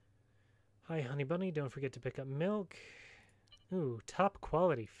 Hi, Honey Bunny. Don't forget to pick up milk. Ooh, top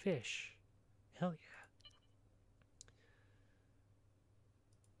quality fish. Hell yeah.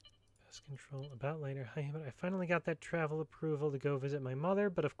 Pest control. About later. Hi, but I finally got that travel approval to go visit my mother,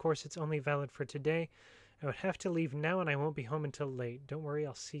 but of course it's only valid for today. I would have to leave now and I won't be home until late. Don't worry,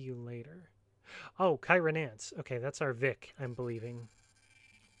 I'll see you later. Oh, Kyra Nance. Okay, that's our Vic, I'm believing.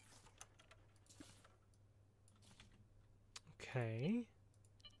 Okay.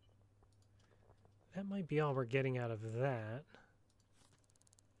 That might be all we're getting out of that.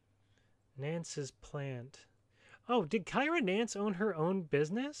 Nance's plant. Oh, did Kyra Nance own her own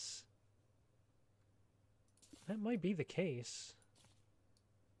business? That might be the case.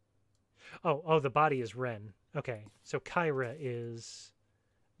 Oh, the body is Ren. Okay, so Kyra is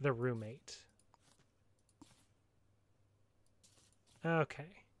the roommate.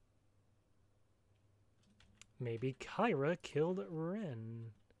 Okay. Maybe Kyra killed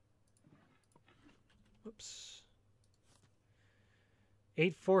Ren. Whoops.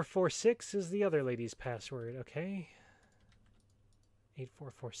 8446 is the other lady's password. Okay.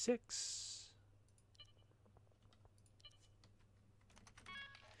 8446.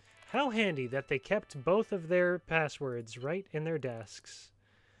 How handy that they kept both of their passwords right in their desks.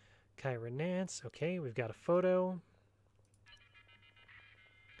 Kyra Nance. Okay, we've got a photo.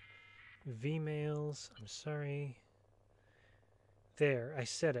 V-mails. I'm sorry. There, I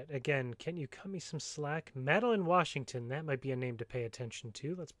said it. Again, can you cut me some slack? Madeline Washington. That might be a name to pay attention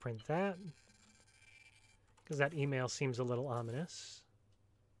to. Let's print that. Because that email seems a little ominous.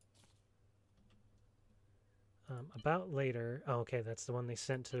 About later. Oh, okay, that's the one they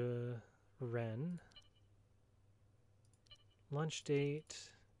sent to Ren. Lunch date.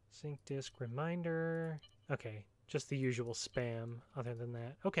 Sync disk reminder. Okay, just the usual spam other than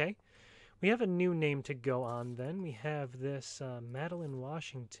that. Okay. We have a new name to go on then. We have this Madeline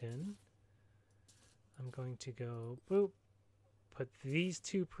Washington. I'm going to go, boop, put these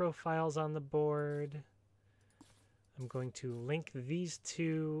two profiles on the board. I'm going to link these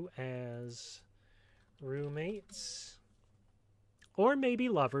two as roommates. Or maybe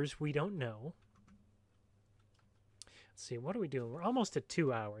lovers, we don't know. Let's see, what are we doing? We're almost at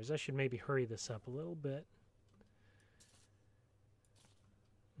 2 hours. I should maybe hurry this up a little bit.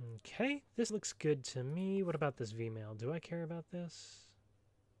 Okay, this looks good to me. What about this V-mail? Do I care about this?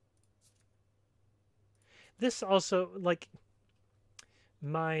 This also, like,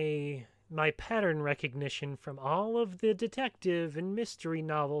 my pattern recognition from all of the detective and mystery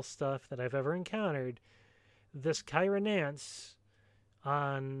novel stuff that I've ever encountered. This Kyra Nance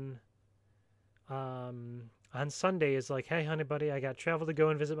on Sunday is like, hey, honey buddy, I got travel to go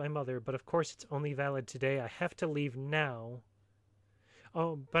and visit my mother, but of course it's only valid today. I have to leave now.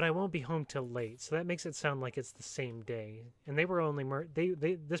 Oh, but I won't be home till late. So that makes it sound like it's the same day. And they were only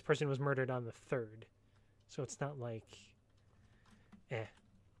this person was murdered on the 3rd. So it's not like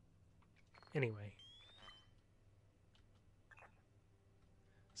Anyway.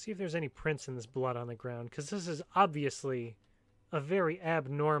 See if there's any prints in this blood on the ground, cuz this is obviously a very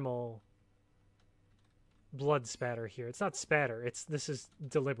abnormal blood spatter here. It's not spatter. This is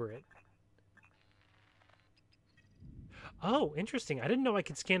deliberate. Oh, interesting. I didn't know I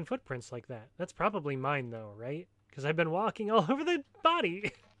could scan footprints like that. That's probably mine, though, right? Because I've been walking all over the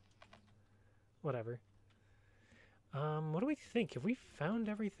body. Whatever. What do we think? Have we found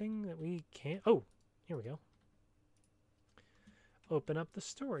everything that we can? Oh, here we go. Open up the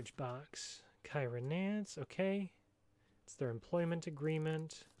storage box. Kyra Nance, okay. It's their employment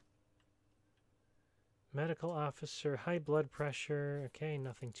agreement. Medical officer, high blood pressure. Okay,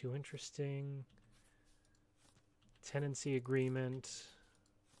 nothing too interesting. Tenancy agreement.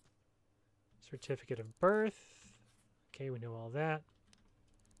 Certificate of birth. Okay, we know all that.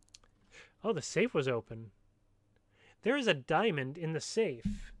 Oh, the safe was open. There is a diamond in the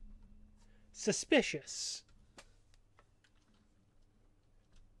safe. Suspicious.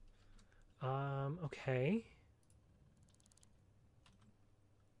 Okay.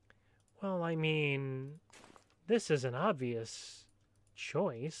 Well, I mean, this is an obvious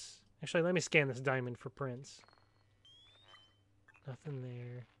choice. Actually, let me scan this diamond for prints. Nothing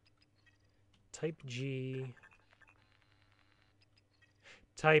there. Type G.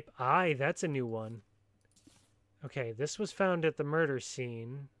 Type I, that's a new one. Okay, this was found at the murder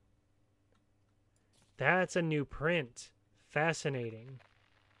scene. That's a new print. Fascinating.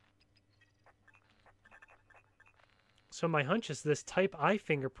 So my hunch is this type I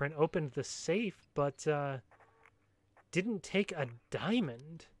fingerprint opened the safe, but didn't take a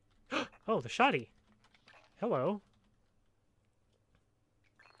diamond. Oh, the shoddy. Hello.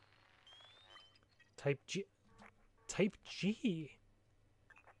 Type G. Type G.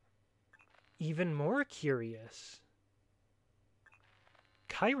 Even more curious.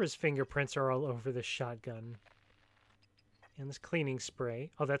 Kyra's fingerprints are all over this shotgun. And this cleaning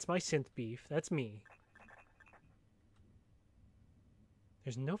spray. Oh, that's my synth beef. That's me.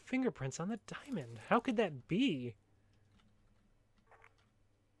 There's no fingerprints on the diamond. How could that be?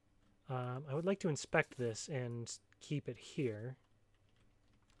 I would like to inspect this and keep it here.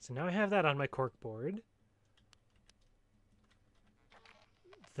 So now I have that on my corkboard.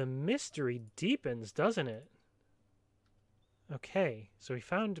 The mystery deepens, doesn't it? Okay, so we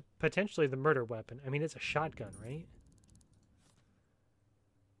found potentially the murder weapon. I mean, it's a shotgun, right?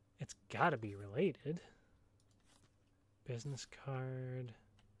 It's gotta be related. Business card.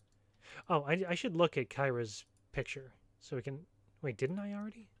 Oh, I should look at Kyra's picture so we can... Wait, didn't I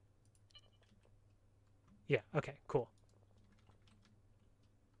already? Yeah, okay, cool.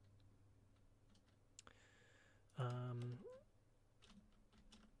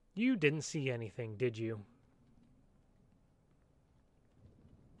 You didn't see anything, did you?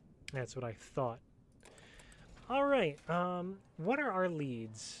 That's what I thought. All right, what are our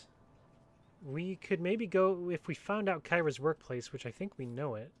leads? We could maybe go, if we found out Kyra's workplace, which I think we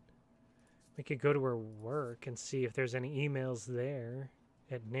know it, we could go to her work and see if there's any emails there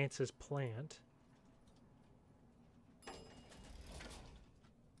at Nance's plant.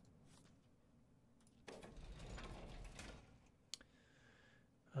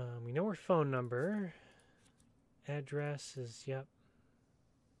 We know her phone number. Address is, yep.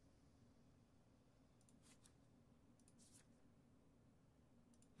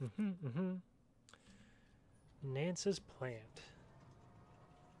 Nance's plant.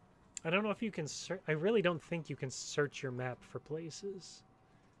 I don't know if you can search. I really don't think you can search your map for places.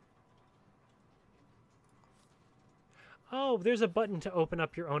 Oh, there's a button to open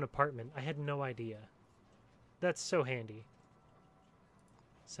up your own apartment. I had no idea. That's so handy.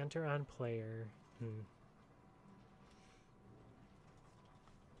 Center on player.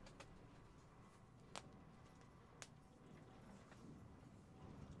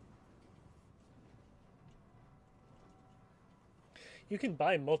 You can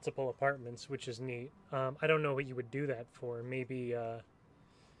buy multiple apartments, which is neat. I don't know what you would do that for. Maybe, I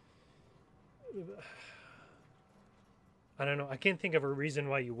don't know. I can't think of a reason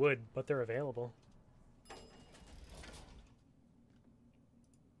why you would, but they're available.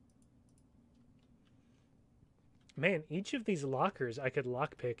 Man, each of these lockers I could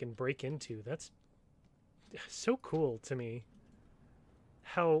lockpick and break into. That's so cool to me.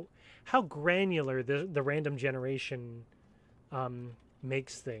 How granular the random generation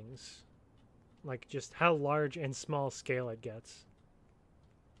makes things. Like, just how large and small scale it gets.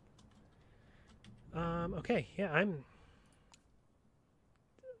 Okay, yeah, I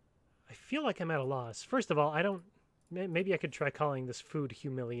feel like I'm at a loss. First of all, maybe I could try calling this food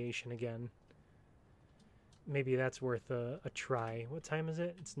humiliation again. Maybe that's worth a try. What time is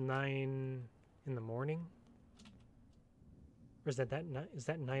it? It's 9 in the morning? Or is that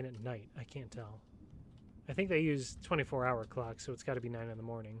 9 at night? I can't tell. I think they use 24-hour clocks, so it's got to be 9 in the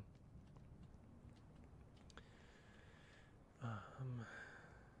morning.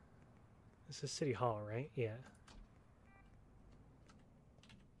 This is City Hall, right? Yeah.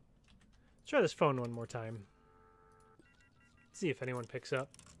 Let's try this phone one more time. See if anyone picks up.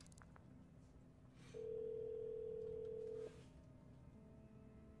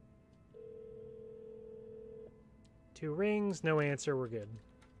 Two rings, no answer, we're good.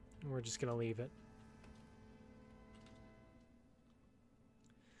 We're just gonna leave it.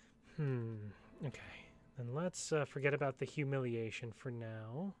 Okay. And let's forget about the humiliation for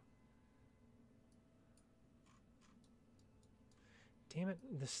now. Damn it,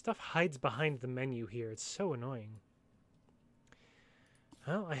 the stuff hides behind the menu here. It's so annoying.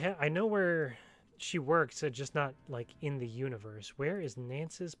 Well, I know where she works, just not, like, in the universe. Where is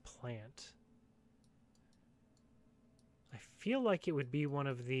Nance's plant? I feel like it would be one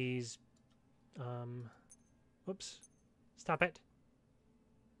of these... Whoops. Stop it.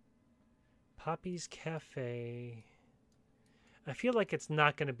 Poppy's Cafe. I feel like it's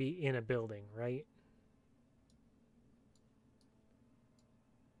not going to be in a building, right?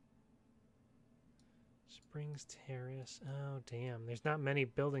 Springs Terrace. Oh, damn. There's not many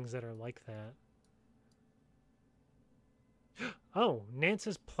buildings that are like that. Oh,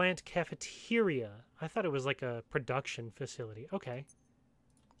 Nance's Plant Cafeteria. I thought it was like a production facility. Okay.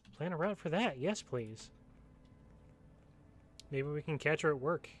 Plan a route for that. Yes, please. Maybe we can catch her at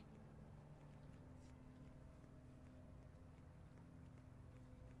work.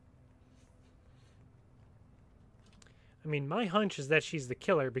 I mean, my hunch is that she's the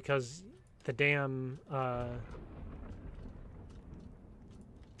killer because the damn,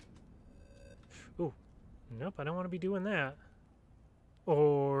 Ooh. Nope, I don't want to be doing that.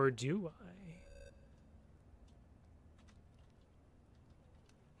 Or do I?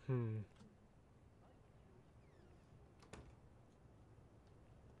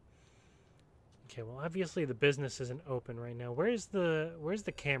 Okay, well, obviously the business isn't open right now. Where's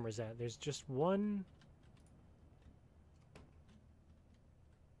the cameras at? There's just one...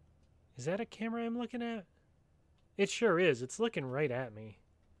 Is that a camera I'm looking at? It sure is. It's looking right at me.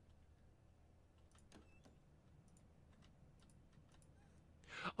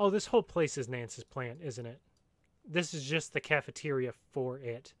 Oh, this whole place is Nance's plant, isn't it? This is just the cafeteria for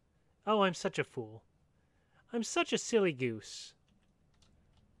it. Oh, I'm such a fool. I'm such a silly goose.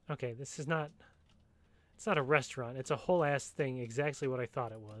 Okay, this is not... It's not a restaurant. It's a whole-ass thing, exactly what I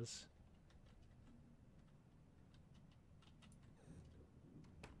thought it was.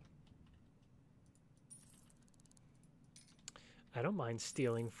 I don't mind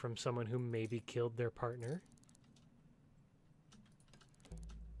stealing from someone who maybe killed their partner.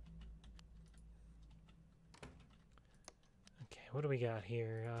 Okay, what do we got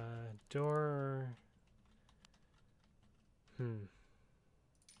here? Door...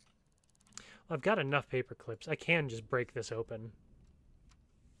 I've got enough paper clips. I can just break this open.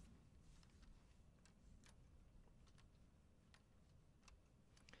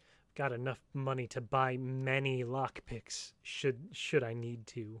 Got enough money to buy many lockpicks should I need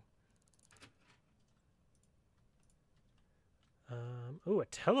to. Ooh, a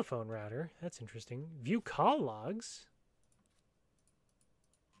telephone router. That's interesting. View call logs.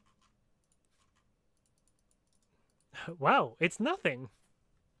 Wow, it's nothing.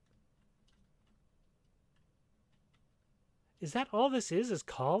 Is that all this is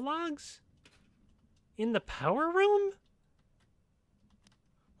call logs? In the power room?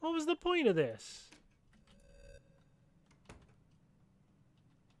 What was the point of this?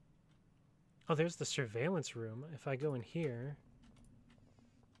 Oh, there's the surveillance room. If I go in here,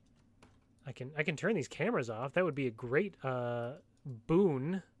 I can turn these cameras off. That would be a great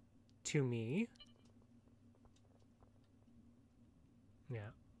boon to me. Yeah,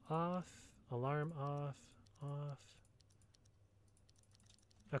 off, alarm off, off.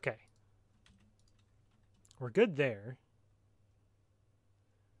 Okay. We're good there.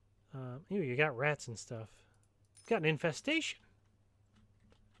 Ew, you got rats and stuff. Got an infestation.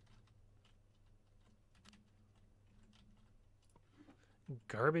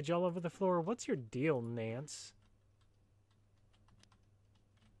 Garbage all over the floor. What's your deal, Nance?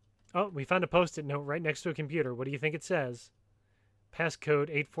 Oh, we found a post-it note right next to a computer. What do you think it says? Passcode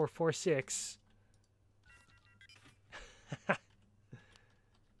 8446.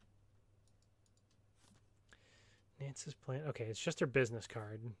 Nance's plant. Okay, it's just her business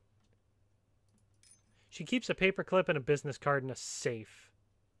card. She keeps a paperclip and a business card in a safe.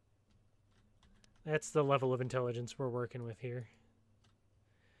 That's the level of intelligence we're working with here.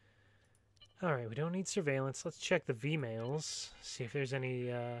 Alright, we don't need surveillance. Let's check the V-mails. See if there's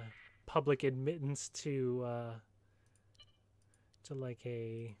any public admittance to like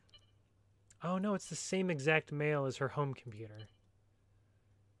a... Oh no, it's the same exact mail as her home computer.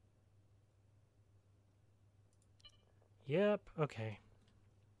 Yep, okay.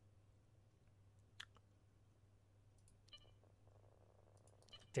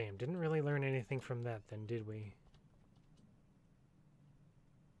 Damn, didn't really learn anything from that then, did we?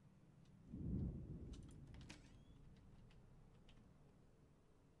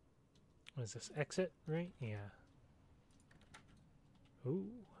 What is this? Exit, right? Yeah. Ooh.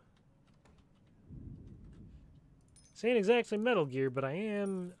 This ain't exactly Metal Gear, but I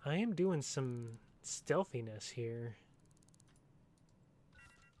am doing some stealthiness here.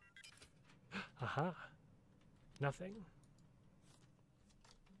 Aha. Nothing.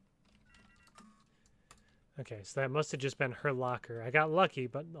 Okay, so that must have just been her locker. I got lucky,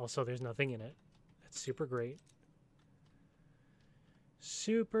 but also there's nothing in it. That's super great.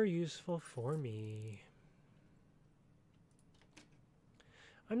 Super useful for me.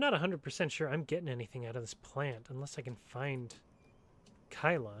 I'm not 100% sure I'm getting anything out of this plant unless I can find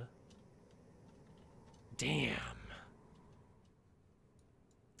Kyla. Damn.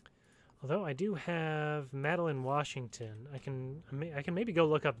 Although I do have Madeline Washington. I can maybe go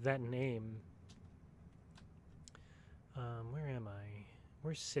look up that name. Where am I?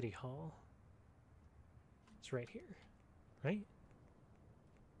 Where's City Hall? It's right here, right?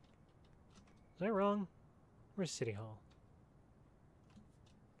 Is I wrong? Where's City Hall?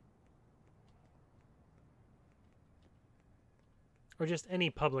 Or just any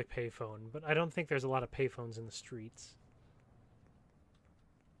public payphone, but I don't think there's a lot of payphones in the streets.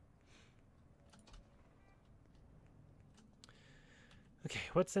 Okay,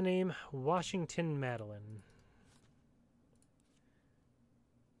 what's the name? Washington Madeline.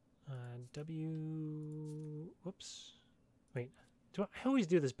 Whoops. Wait. I always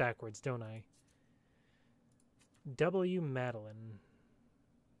do this backwards, don't I? W. Madeline.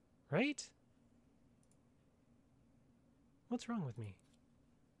 Right? What's wrong with me?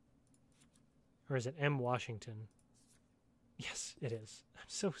 Or is it M. Washington? Yes, it is. I'm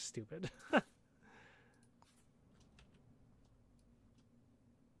so stupid.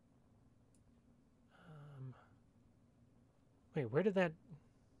 Wait, where did that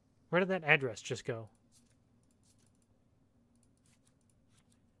address just go?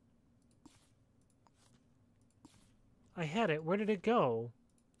 I had it. Where did it go?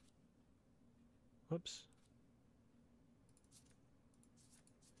 Whoops.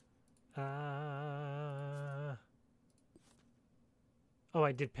 Oh,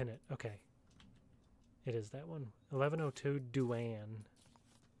 I did pin it. Okay. It is that one. 1102 Duane.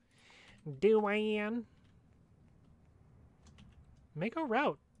 Duane. Make a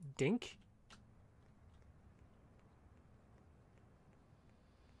route, dink.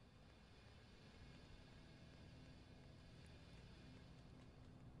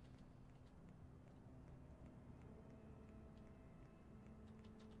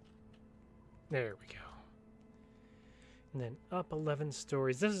 There we go. And then up 11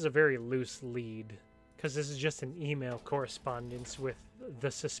 stories. This is a very loose lead, because this is just an email correspondence with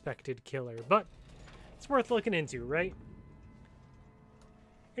the suspected killer. But it's worth looking into, right?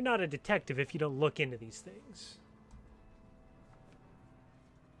 You're not a detective if you don't look into these things.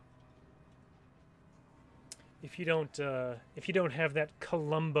 If you don't have that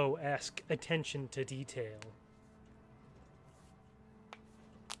Columbo-esque attention to detail.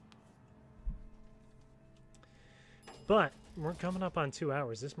 But we're coming up on 2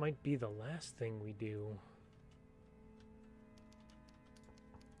 hours. This might be the last thing we do.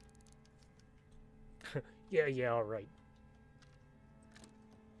 Yeah, all right.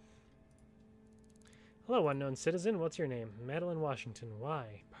 Hello, unknown citizen. What's your name? Madeline Washington.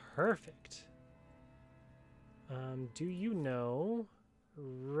 Why? Perfect. Do you know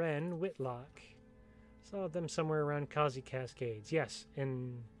Wren Whitlock? Saw them somewhere around Causey Cascades. Yes,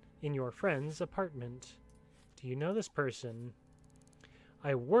 in your friend's apartment. Do you know this person?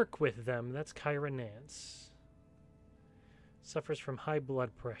 I work with them. That's Kyra Nance. Suffers from high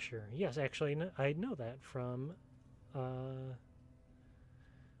blood pressure. Yes, actually, I know that from a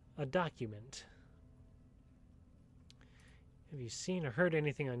document. Have you seen or heard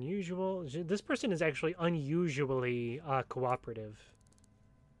anything unusual? This person is actually unusually cooperative.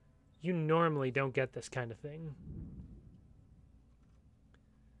 You normally don't get this kind of thing.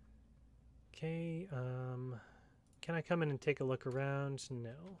 Okay, can I come in and take a look around?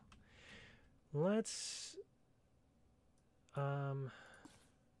 No. Let's,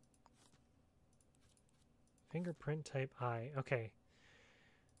 fingerprint type I. Okay.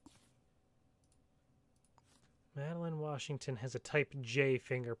 Madeline Washington has a type J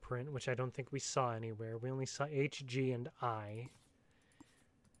fingerprint, which I don't think we saw anywhere. We only saw H, G, and I.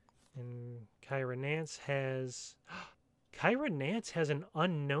 And Kyra Nance has... Kyra Nance has an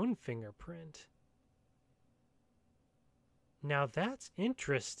unknown fingerprint. Now that's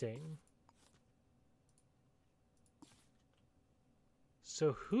interesting.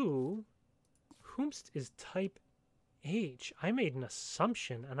 So whomst is type H? I made an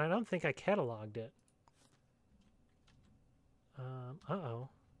assumption, and I don't think I cataloged it. Uh-oh.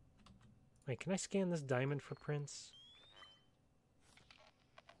 Wait, can I scan this diamond for prints?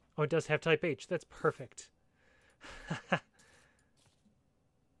 Oh, it does have type H. That's perfect.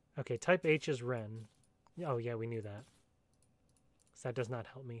 Okay, type H is Ren. Oh, yeah, we knew that. So that does not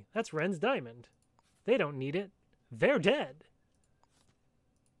help me. That's Ren's diamond. They don't need it. They're dead.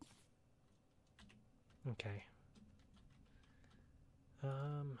 Okay.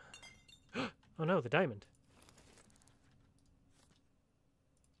 Oh no, the diamond.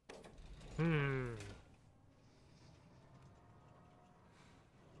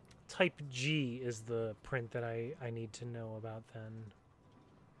 Type G is the print that I need to know about then.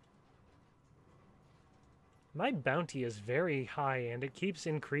 My bounty is very high and it keeps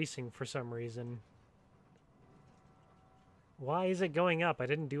increasing for some reason. Why is it going up? I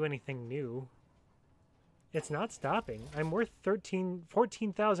didn't do anything new. It's not stopping. I'm worth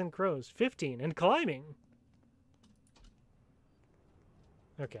 14,000 crows. 15 and climbing.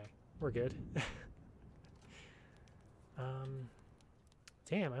 Okay, we're good.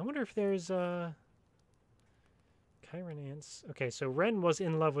 Damn, I wonder if there's Kyra Nance. Okay, so Ren was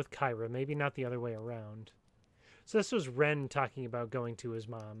in love with Kyra, maybe not the other way around. So this was Ren talking about going to his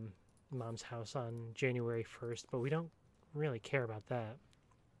mom's house on January 1st, but we don't really care about that.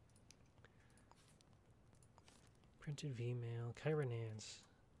 Printed V-mail, Kyra Nance.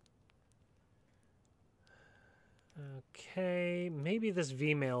 Okay, maybe this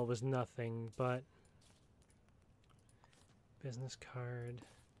V-mail was nothing, but business card.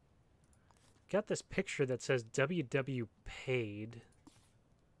 Got this picture that says WW paid.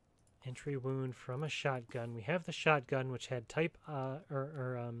 Entry wound from a shotgun. We have the shotgun, which had type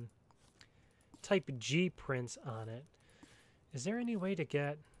type G prints on it. Is there any way to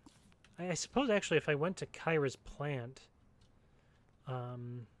get? I suppose actually, if I went to Kyra's plant,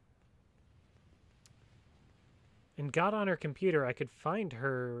 and got on her computer, I could find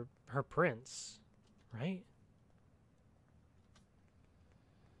her prints, right?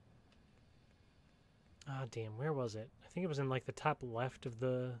 Ah, damn, where was it? I think it was in like the top left of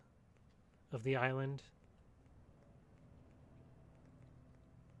the island.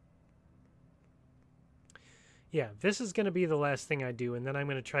 Yeah, this is going to be the last thing I do, and then I'm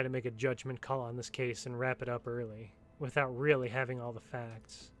going to try to make a judgment call on this case and wrap it up early without really having all the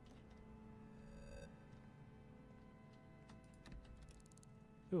facts.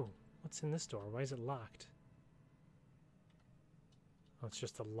 Ooh, what's in this door? Why is it locked? Oh, it's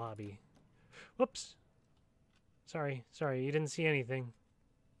just a lobby. Whoops. Sorry, you didn't see anything.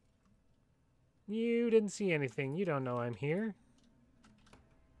 You didn't see anything. You don't know I'm here.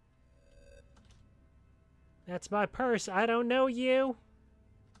 That's my purse. I don't know you.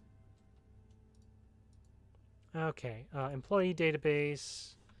 Okay. Employee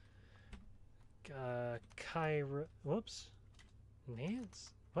database. Kyra. Whoops.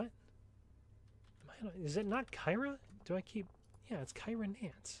 Nance? What? Is it not Kyra? Do I keep... Yeah, it's Kyra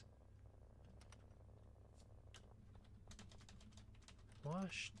Nance.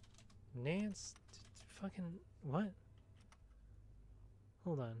 Wash. Nance. Fucking... What?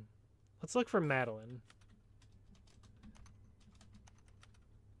 Hold on. Let's look for Madeline.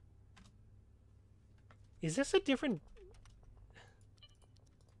 Is this a different...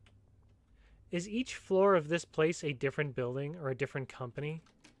 Is each floor of this place a different building or a different company?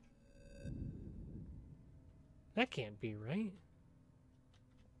 That can't be right.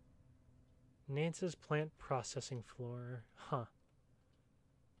 Nance's plant processing floor. Huh.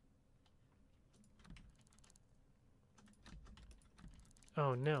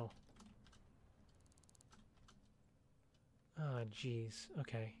 Oh, no. Oh, jeez.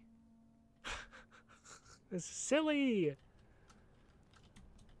 Okay. This is silly!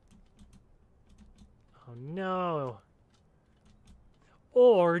 Oh, no.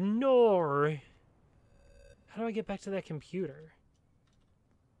 Or Noir. How do I get back to that computer?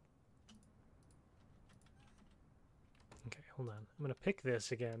 Okay, hold on. I'm going to pick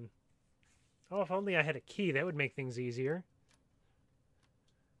this again. Oh, if only I had a key. That would make things easier.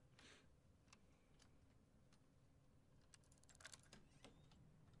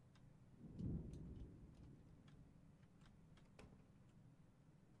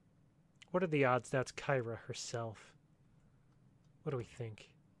 What are the odds that's Kyra herself? What do we think?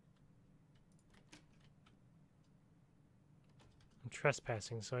 I'm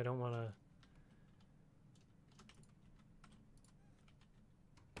trespassing, so I don't want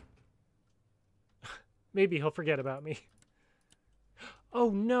to... Maybe he'll forget about me.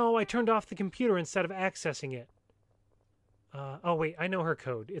 Oh no, I turned off the computer instead of accessing it. Oh wait, I know her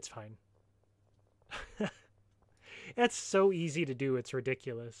code. It's fine. That's so easy to do, it's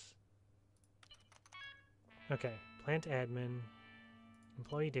ridiculous. Okay, plant admin,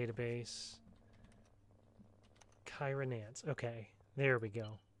 employee database, Kyra Nance. Okay, there we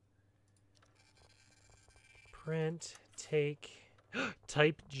go. Print, take,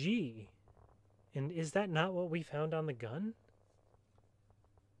 type G. And is that not what we found on the gun?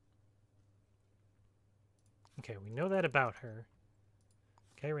 Okay, we know that about her.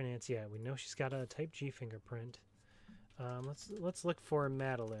 Kyra Nance, yeah, we know she's got a type G fingerprint. Let's look for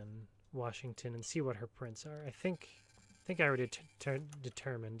Madeline Washington and see what her prints are. I think I already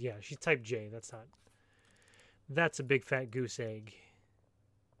determined. Yeah, she's type J. That's a big fat goose egg.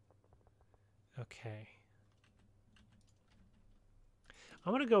 Okay. I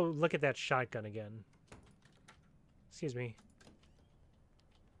want to go look at that shotgun again. Excuse me.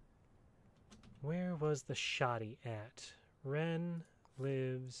 Where was the shotty at? Ren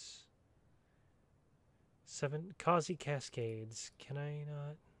lives 7 Causey Cascades. Can I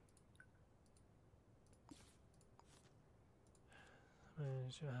not?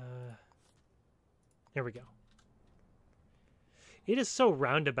 There we go. It is so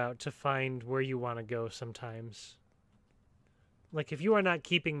roundabout to find where you want to go sometimes. Like, if you are not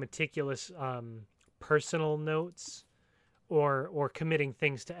keeping meticulous personal notes or committing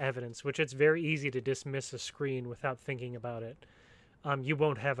things to evidence, which it's very easy to dismiss a screen without thinking about it, you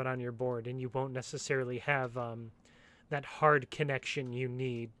won't have it on your board, and you won't necessarily have that hard connection you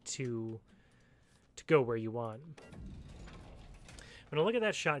need to go where you want. I'm going to look at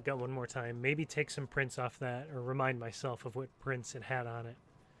that shotgun one more time, maybe take some prints off that, or remind myself of what prints it had on it.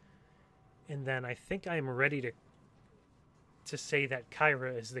 And then I think I'm ready to say that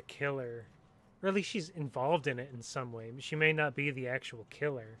Kyra is the killer. Or at least she's involved in it in some way. She may not be the actual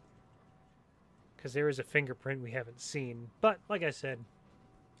killer, because there is a fingerprint we haven't seen. But, like I said,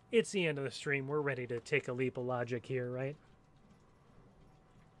 it's the end of the stream. We're ready to take a leap of logic here, right?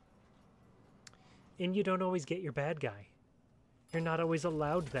 And you don't always get your bad guy. You're not always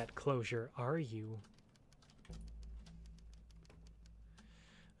allowed that closure, are you?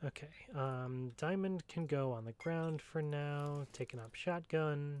 Okay, Diamond can go on the ground for now. Taking up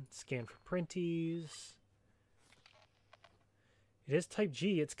shotgun. Scan for printies. It is type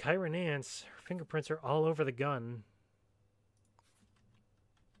G. It's Kyra Nance. Her fingerprints are all over the gun.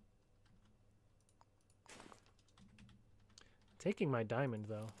 Taking my diamond,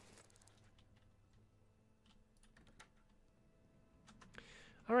 though.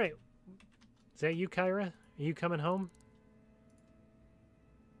 All right. Is that you, Kyra? Are you coming home?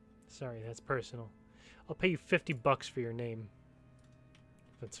 Sorry, that's personal. I'll pay you $50 for your name.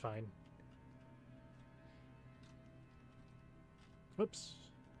 That's fine. Whoops.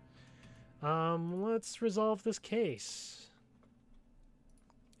 Let's resolve this case.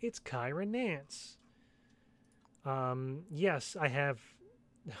 It's Kyra Nance. Yes, I have...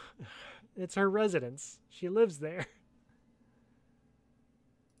 It's her residence. She lives there.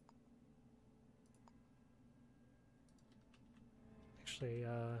 Actually,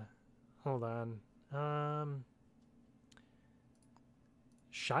 hold on.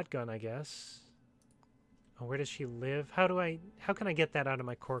 Shotgun, I guess. Oh, where does she live? How can I get that out of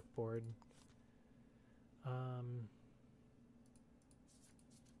my corkboard?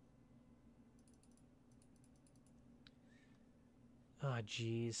 Ah,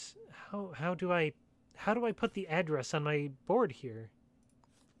 geez. How do I put the address on my board here?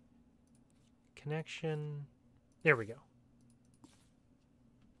 Connection. There we go.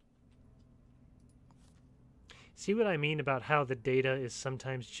 See what I mean about how the data is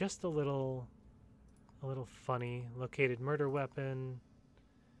sometimes just a little funny. Located murder weapon.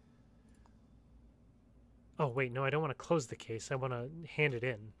 Oh, wait, no, I don't want to close the case. I want to hand it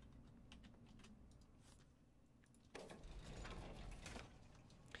in.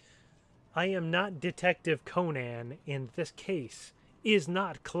 I am not Detective Conan, and this case is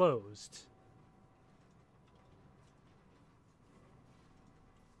not closed.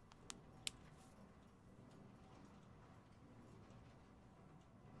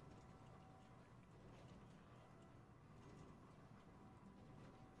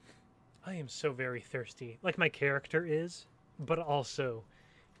 I am so very thirsty, like my character is, but also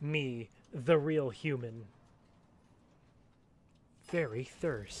me, the real human. Very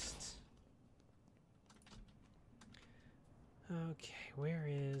thirst. Okay, where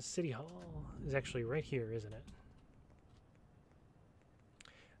is City Hall? It's actually right here, isn't it?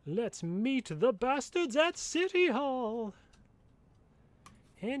 Let's meet the bastards at City Hall.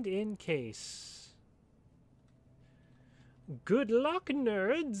 And in case. Good luck,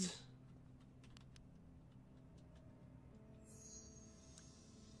 nerds.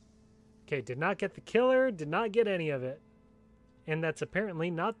 Okay, did not get the killer, did not get any of it. And that's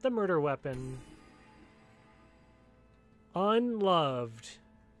apparently not the murder weapon. Unloved.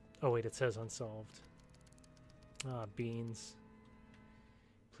 Oh, wait, it says unsolved. Ah, beans.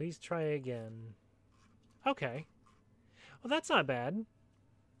 Please try again. Okay. Well, that's not bad.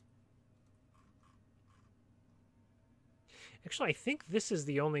 Actually, I think this is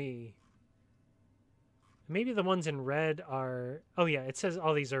the only... Maybe the ones in red are... Oh, yeah, it says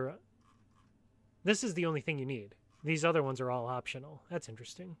all these are... This is the only thing you need. These other ones are all optional. That's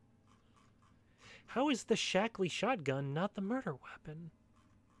interesting. How is the Shackley shotgun not the murder weapon?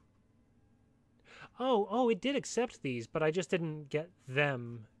 Oh, it did accept these, but I just didn't get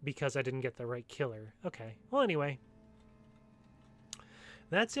them because I didn't get the right killer. Okay. Well, anyway.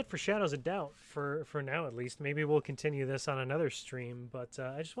 That's it for Shadows of Doubt, for now at least. Maybe we'll continue this on another stream, but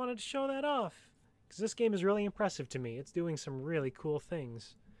I just wanted to show that off. Because this game is really impressive to me. It's doing some really cool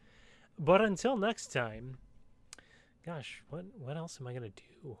things. But until next time... Gosh, what else am I going to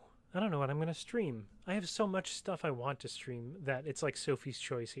do? I don't know what I'm going to stream. I have so much stuff I want to stream that it's like Sophie's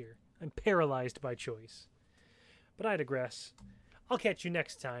Choice here. I'm paralyzed by choice. But I digress. I'll catch you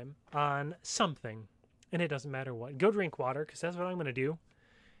next time on something. And it doesn't matter what. Go drink water, because that's what I'm going to do.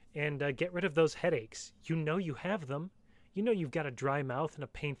 And get rid of those headaches. You know you have them. You know you've got a dry mouth and a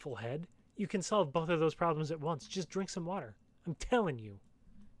painful head. You can solve both of those problems at once. Just drink some water. I'm telling you.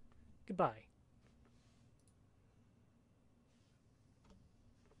 Goodbye.